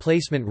the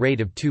replacement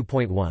rate of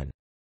 2.1.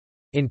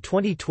 In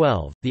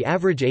 2012, the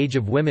average age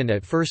of women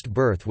at first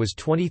birth was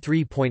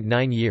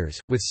 23.9 years,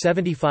 with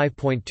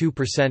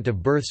 75.2%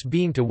 of births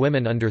being to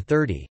women under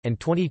 30, and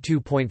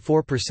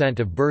 22.4%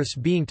 of births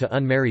being to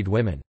unmarried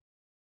women.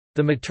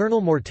 The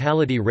maternal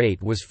mortality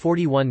rate was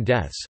 41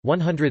 deaths,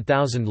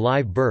 100,000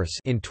 live births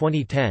in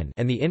 2010,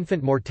 and the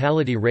infant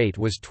mortality rate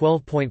was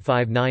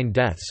 12.59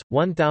 deaths,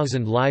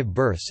 1,000 live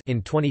births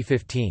in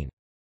 2015.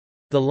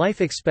 The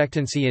life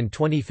expectancy in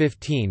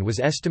 2015 was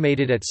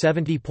estimated at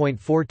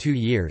 70.42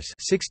 years,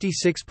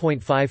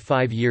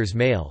 66.55 years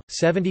male,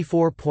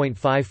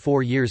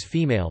 74.54 years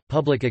female.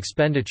 Public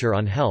expenditure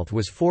on health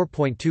was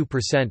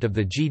 4.2% of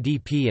the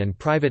GDP and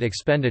private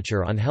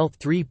expenditure on health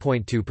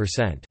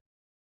 3.2%.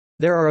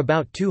 There are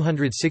about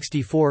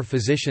 264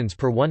 physicians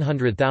per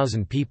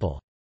 100,000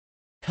 people.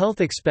 Health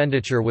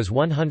expenditure was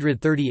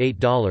 $138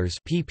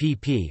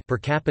 PPP per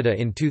capita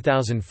in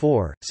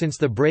 2004. Since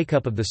the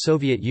breakup of the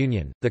Soviet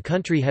Union, the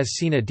country has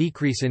seen a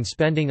decrease in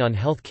spending on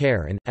health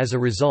care and, as a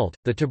result,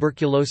 the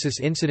tuberculosis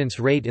incidence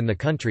rate in the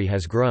country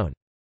has grown.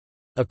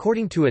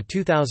 According to a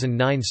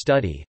 2009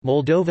 study,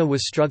 Moldova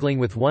was struggling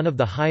with one of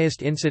the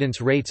highest incidence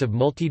rates of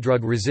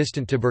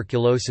multidrug-resistant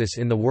tuberculosis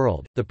in the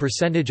world. The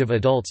percentage of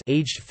adults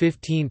aged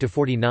 15 to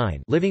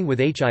 49 living with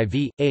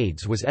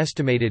HIV/AIDS was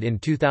estimated in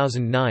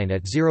 2009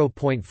 at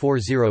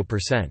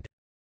 0.40%.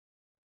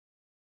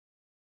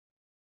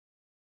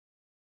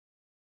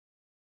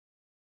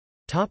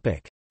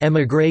 Topic: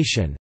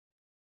 Emigration.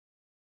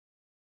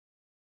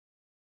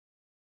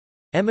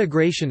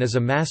 Emigration is a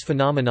mass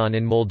phenomenon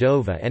in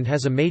Moldova and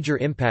has a major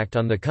impact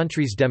on the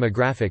country's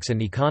demographics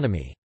and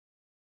economy.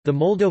 The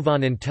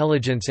Moldovan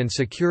Intelligence and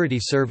Security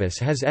Service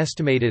has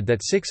estimated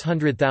that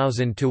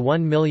 600,000 to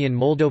 1 million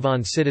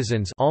Moldovan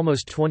citizens,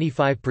 almost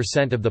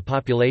 25% of the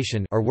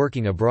population, are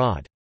working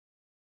abroad.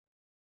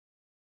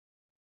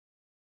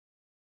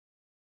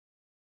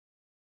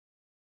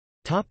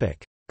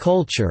 Topic: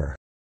 Culture.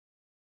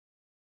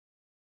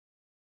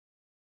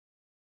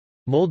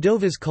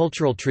 Moldova's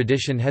cultural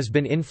tradition has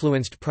been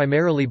influenced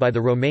primarily by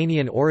the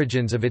Romanian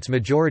origins of its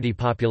majority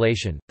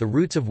population, the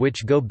roots of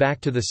which go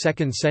back to the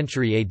 2nd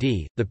century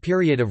AD, the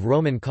period of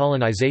Roman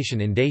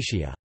colonization in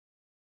Dacia.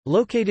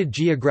 Located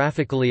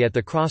geographically at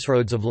the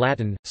crossroads of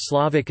Latin,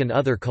 Slavic and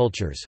other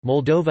cultures,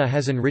 Moldova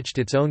has enriched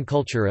its own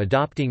culture,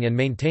 adopting and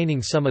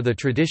maintaining some of the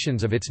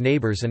traditions of its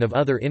neighbors and of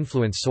other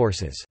influence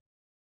sources.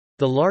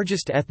 The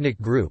largest ethnic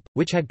group,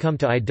 which had come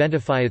to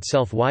identify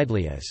itself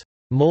widely as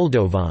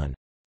Moldovan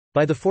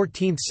by the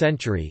 14th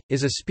century,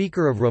 is a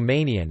speaker of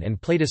Romanian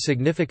and played a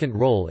significant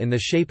role in the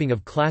shaping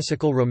of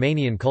classical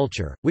Romanian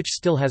culture, which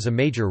still has a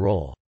major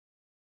role.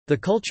 The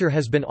culture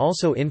has been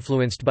also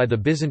influenced by the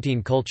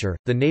Byzantine culture,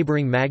 the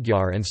neighbouring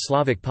Magyar and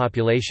Slavic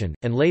population,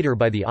 and later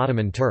by the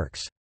Ottoman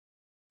Turks.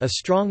 A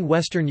strong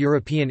Western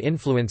European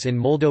influence in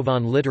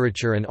Moldovan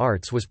literature and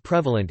arts was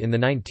prevalent in the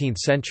 19th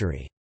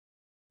century.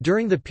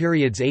 During the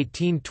periods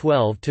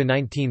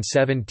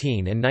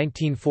 1812–1917 and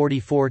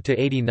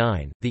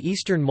 1944–89, the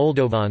Eastern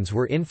Moldovans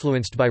were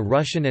influenced by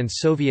Russian and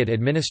Soviet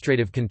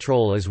administrative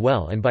control as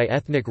well and by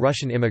ethnic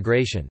Russian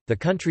immigration. The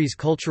country's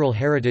cultural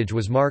heritage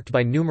was marked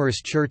by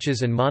numerous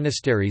churches and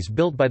monasteries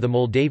built by the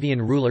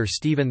Moldavian ruler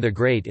Stephen the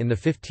Great in the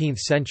 15th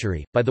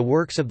century, by the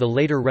works of the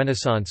later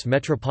Renaissance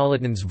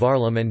metropolitans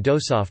Varlam and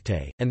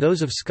Dosofte, and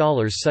those of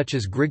scholars such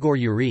as Grigore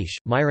Uriș,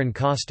 Miron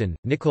Costin,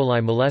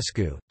 Nicolae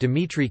Milescu,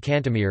 Dimitri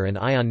Cantemir and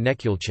Ion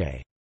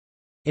Neculce.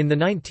 In the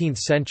 19th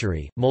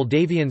century,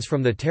 Moldavians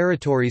from the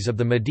territories of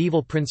the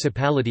medieval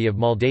Principality of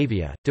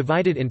Moldavia,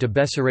 divided into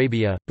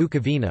Bessarabia,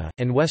 Bukovina,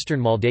 and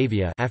Western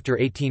Moldavia after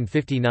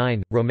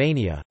 1859,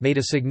 Romania, made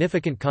a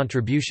significant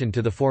contribution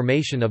to the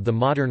formation of the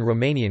modern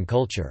Romanian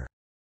culture.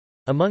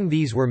 Among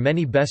these were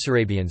many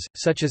Bessarabians,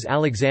 such as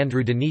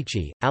Alexandru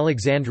Denici,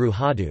 Alexandru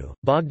Hadu,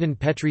 Bogdan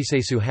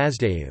Petricesu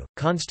Hazdeu,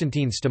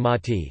 Constantine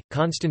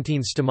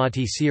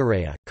Stamati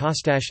Ciarea,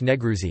 Costaș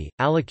Negruzi,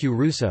 Alecu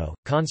Russo,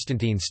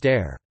 Constantine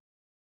Stare.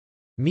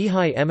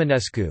 Mihai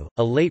Eminescu,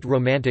 a late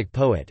Romantic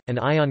poet, and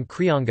Ion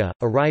Creanga,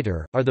 a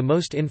writer, are the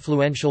most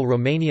influential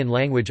Romanian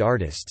language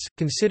artists,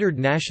 considered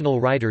national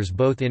writers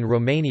both in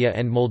Romania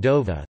and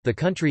Moldova. The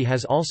country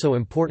has also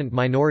important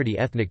minority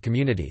ethnic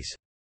communities.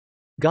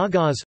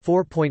 Gagauz,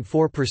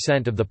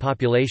 4.4% of the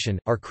population,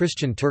 are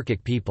Christian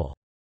Turkic people.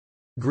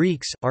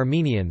 Greeks,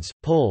 Armenians,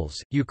 Poles,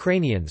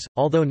 Ukrainians,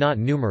 although not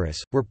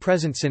numerous, were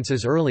present since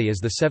as early as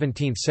the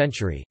 17th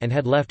century, and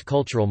had left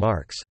cultural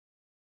marks.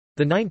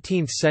 The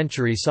 19th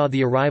century saw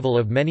the arrival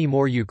of many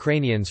more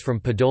Ukrainians from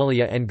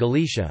Podolia and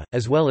Galicia,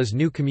 as well as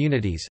new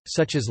communities,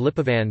 such as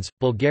Lipovans,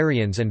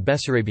 Bulgarians and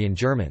Bessarabian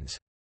Germans.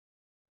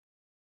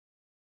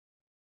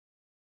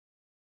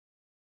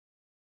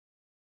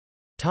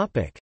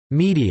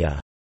 Media.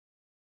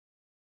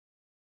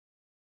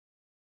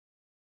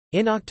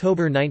 In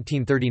October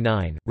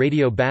 1939,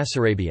 Radio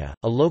Bessarabia,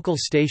 a local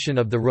station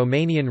of the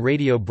Romanian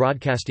Radio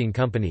Broadcasting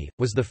Company,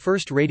 was the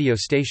first radio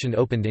station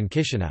opened in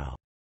Chișinău.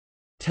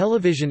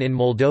 Television in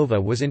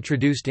Moldova was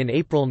introduced in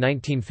April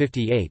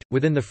 1958,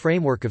 within the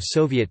framework of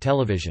Soviet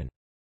television.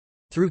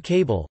 Through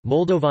cable,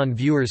 Moldovan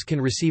viewers can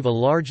receive a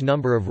large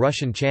number of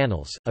Russian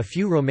channels, a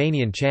few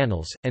Romanian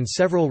channels, and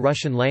several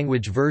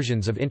Russian-language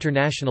versions of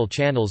international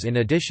channels in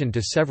addition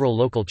to several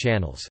local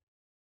channels.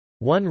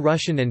 1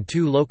 Russian and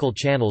 2 local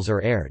channels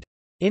are aired.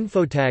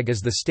 Infotag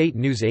is the state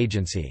news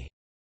agency.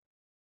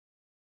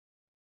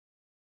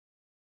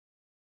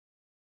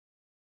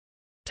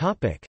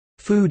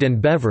 Food and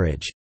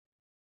beverage.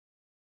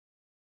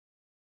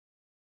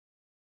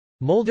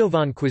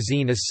 Moldovan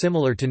cuisine is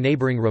similar to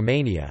neighboring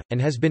Romania,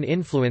 and has been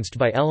influenced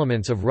by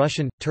elements of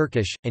Russian,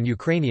 Turkish, and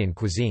Ukrainian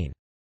cuisine.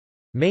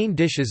 Main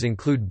dishes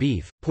include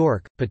beef,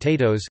 pork,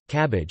 potatoes,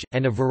 cabbage,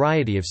 and a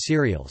variety of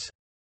cereals.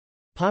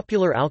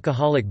 Popular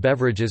alcoholic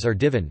beverages are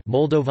divan,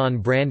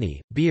 Moldovan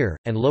brandy, beer,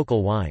 and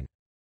local wine.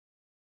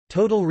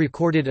 Total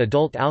recorded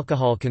adult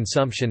alcohol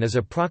consumption is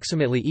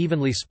approximately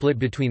evenly split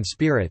between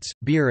spirits,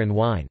 beer and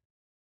wine.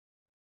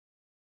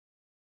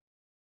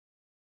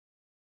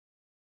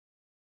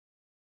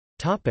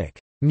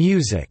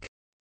 Music.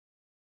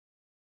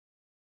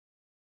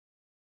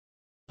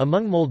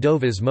 Among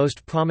Moldova's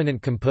most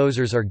prominent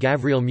composers are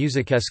Gavril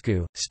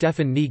Musicescu,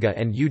 Stefan Niga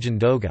and Eugen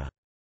Doga.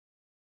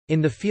 In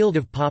the field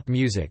of pop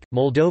music,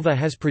 Moldova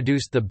has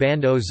produced the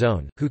band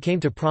O-Zone, who came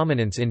to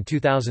prominence in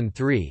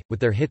 2003, with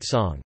their hit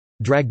song,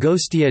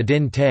 Dragostea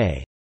din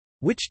Te,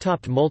 which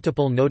topped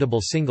multiple notable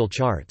single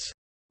charts.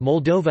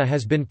 Moldova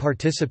has been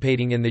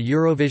participating in the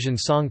Eurovision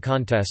Song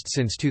Contest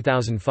since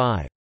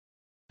 2005.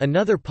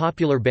 Another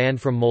popular band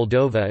from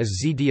Moldova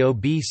is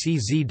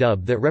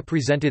ZDOBCZ that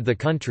represented the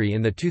country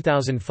in the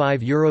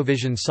 2005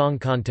 Eurovision Song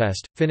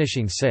Contest,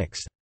 finishing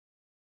 6th.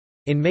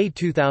 In May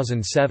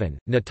 2007,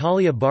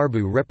 Natalia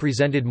Barbu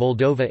represented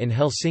Moldova in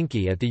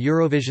Helsinki at the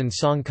Eurovision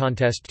Song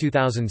Contest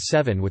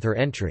 2007 with her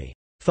entry,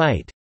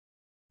 Fight.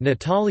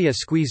 Natalia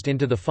squeezed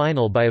into the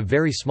final by a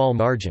very small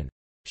margin.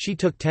 She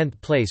took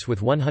 10th place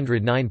with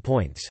 109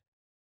 points.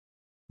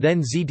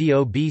 Then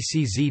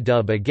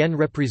ZDOBCZ again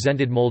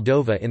represented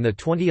Moldova in the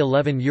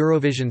 2011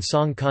 Eurovision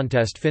Song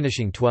Contest,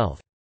 finishing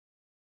 12th.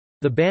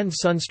 The band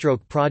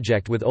Sunstroke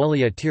Project with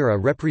Olia Tira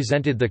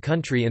represented the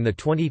country in the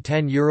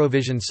 2010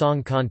 Eurovision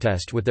Song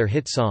Contest with their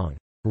hit song,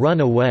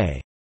 Run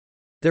Away.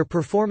 Their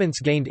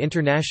performance gained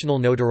international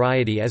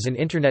notoriety as an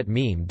internet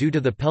meme due to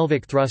the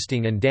pelvic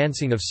thrusting and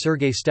dancing of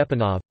Sergei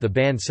Stepanov, the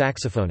band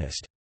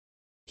saxophonist.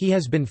 He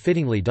has been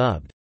fittingly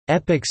dubbed,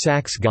 Epic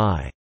Sax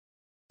Guy.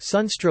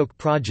 Sunstroke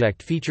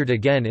Project featured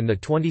again in the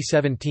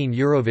 2017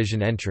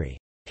 Eurovision entry,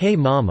 Hey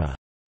Mama,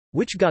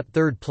 which got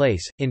third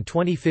place. In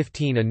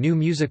 2015, a new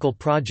musical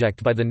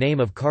project by the name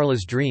of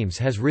Carla's Dreams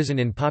has risen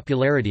in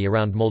popularity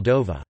around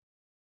Moldova.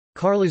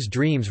 Carla's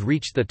Dreams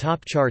reached the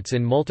top charts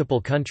in multiple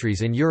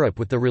countries in Europe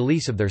with the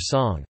release of their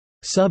song,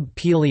 Sub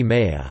Pili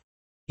Mea,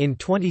 in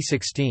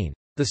 2016.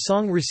 The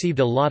song received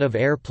a lot of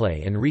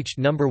airplay and reached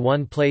number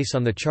 1 place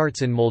on the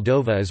charts in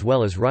Moldova as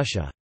well as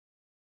Russia.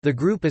 The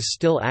group is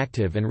still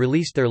active and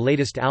released their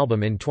latest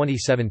album in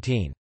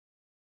 2017.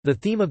 The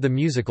theme of the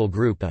musical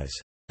group is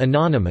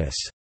anonymous,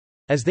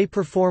 as they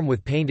perform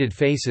with painted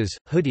faces,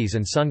 hoodies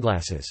and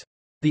sunglasses.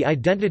 The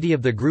identity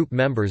of the group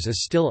members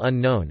is still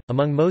unknown.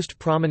 Among most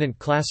prominent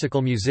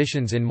classical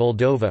musicians in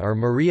Moldova are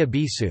Maria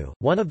Bisu,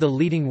 one of the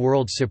leading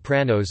world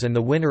sopranos and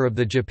the winner of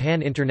the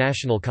Japan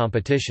International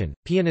Competition,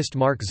 pianist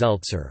Mark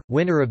Zeltzer,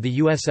 winner of the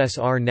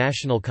USSR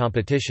National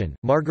Competition,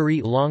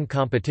 Marguerite Long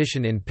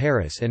Competition in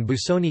Paris and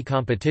Busoni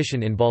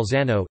Competition in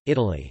Bolzano,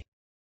 Italy.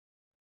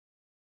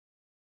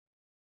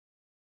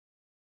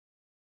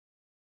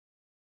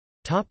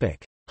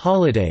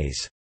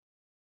 Holidays.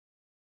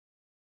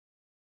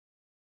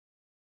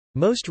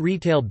 Most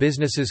retail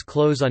businesses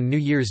close on New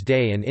Year's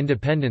Day and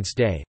Independence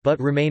Day, but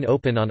remain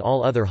open on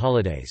all other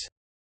holidays.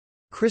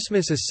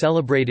 Christmas is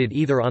celebrated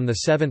either on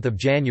the 7th of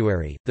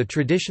January, the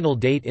traditional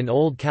date in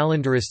Old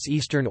Calendarists'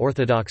 Eastern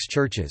Orthodox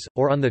churches,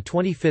 or on the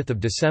 25th of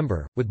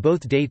December, with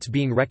both dates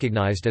being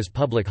recognized as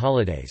public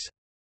holidays.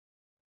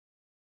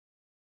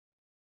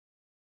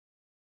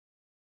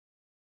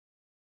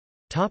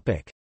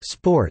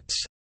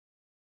 Sports.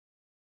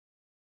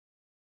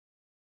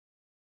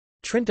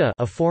 Trinta,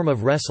 a form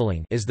of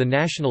wrestling, is the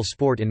national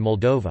sport in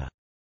Moldova.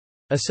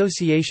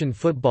 Association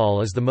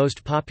football is the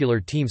most popular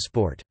team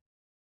sport.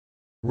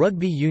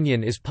 Rugby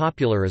union is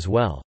popular as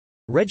well.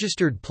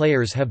 Registered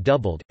players have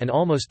doubled, and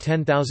almost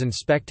 10,000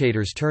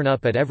 spectators turn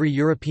up at every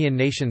European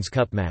Nations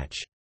Cup match.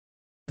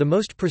 The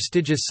most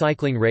prestigious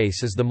cycling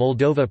race is the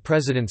Moldova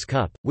President's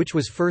Cup, which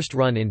was first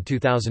run in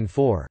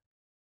 2004.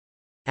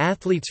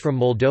 Athletes from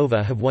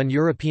Moldova have won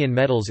European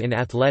medals in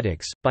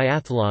athletics,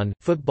 biathlon,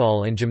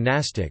 football and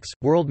gymnastics,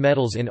 world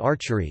medals in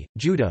archery,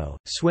 judo,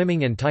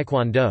 swimming and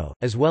taekwondo,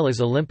 as well as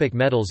Olympic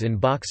medals in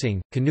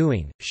boxing,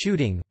 canoeing,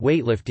 shooting,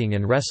 weightlifting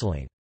and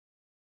wrestling.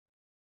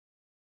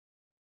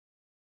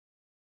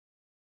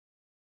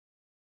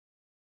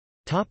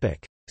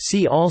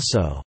 See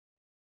also: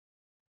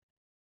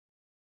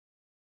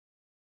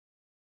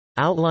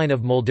 Outline of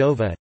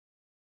Moldova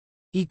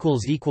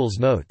 ==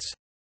 Notes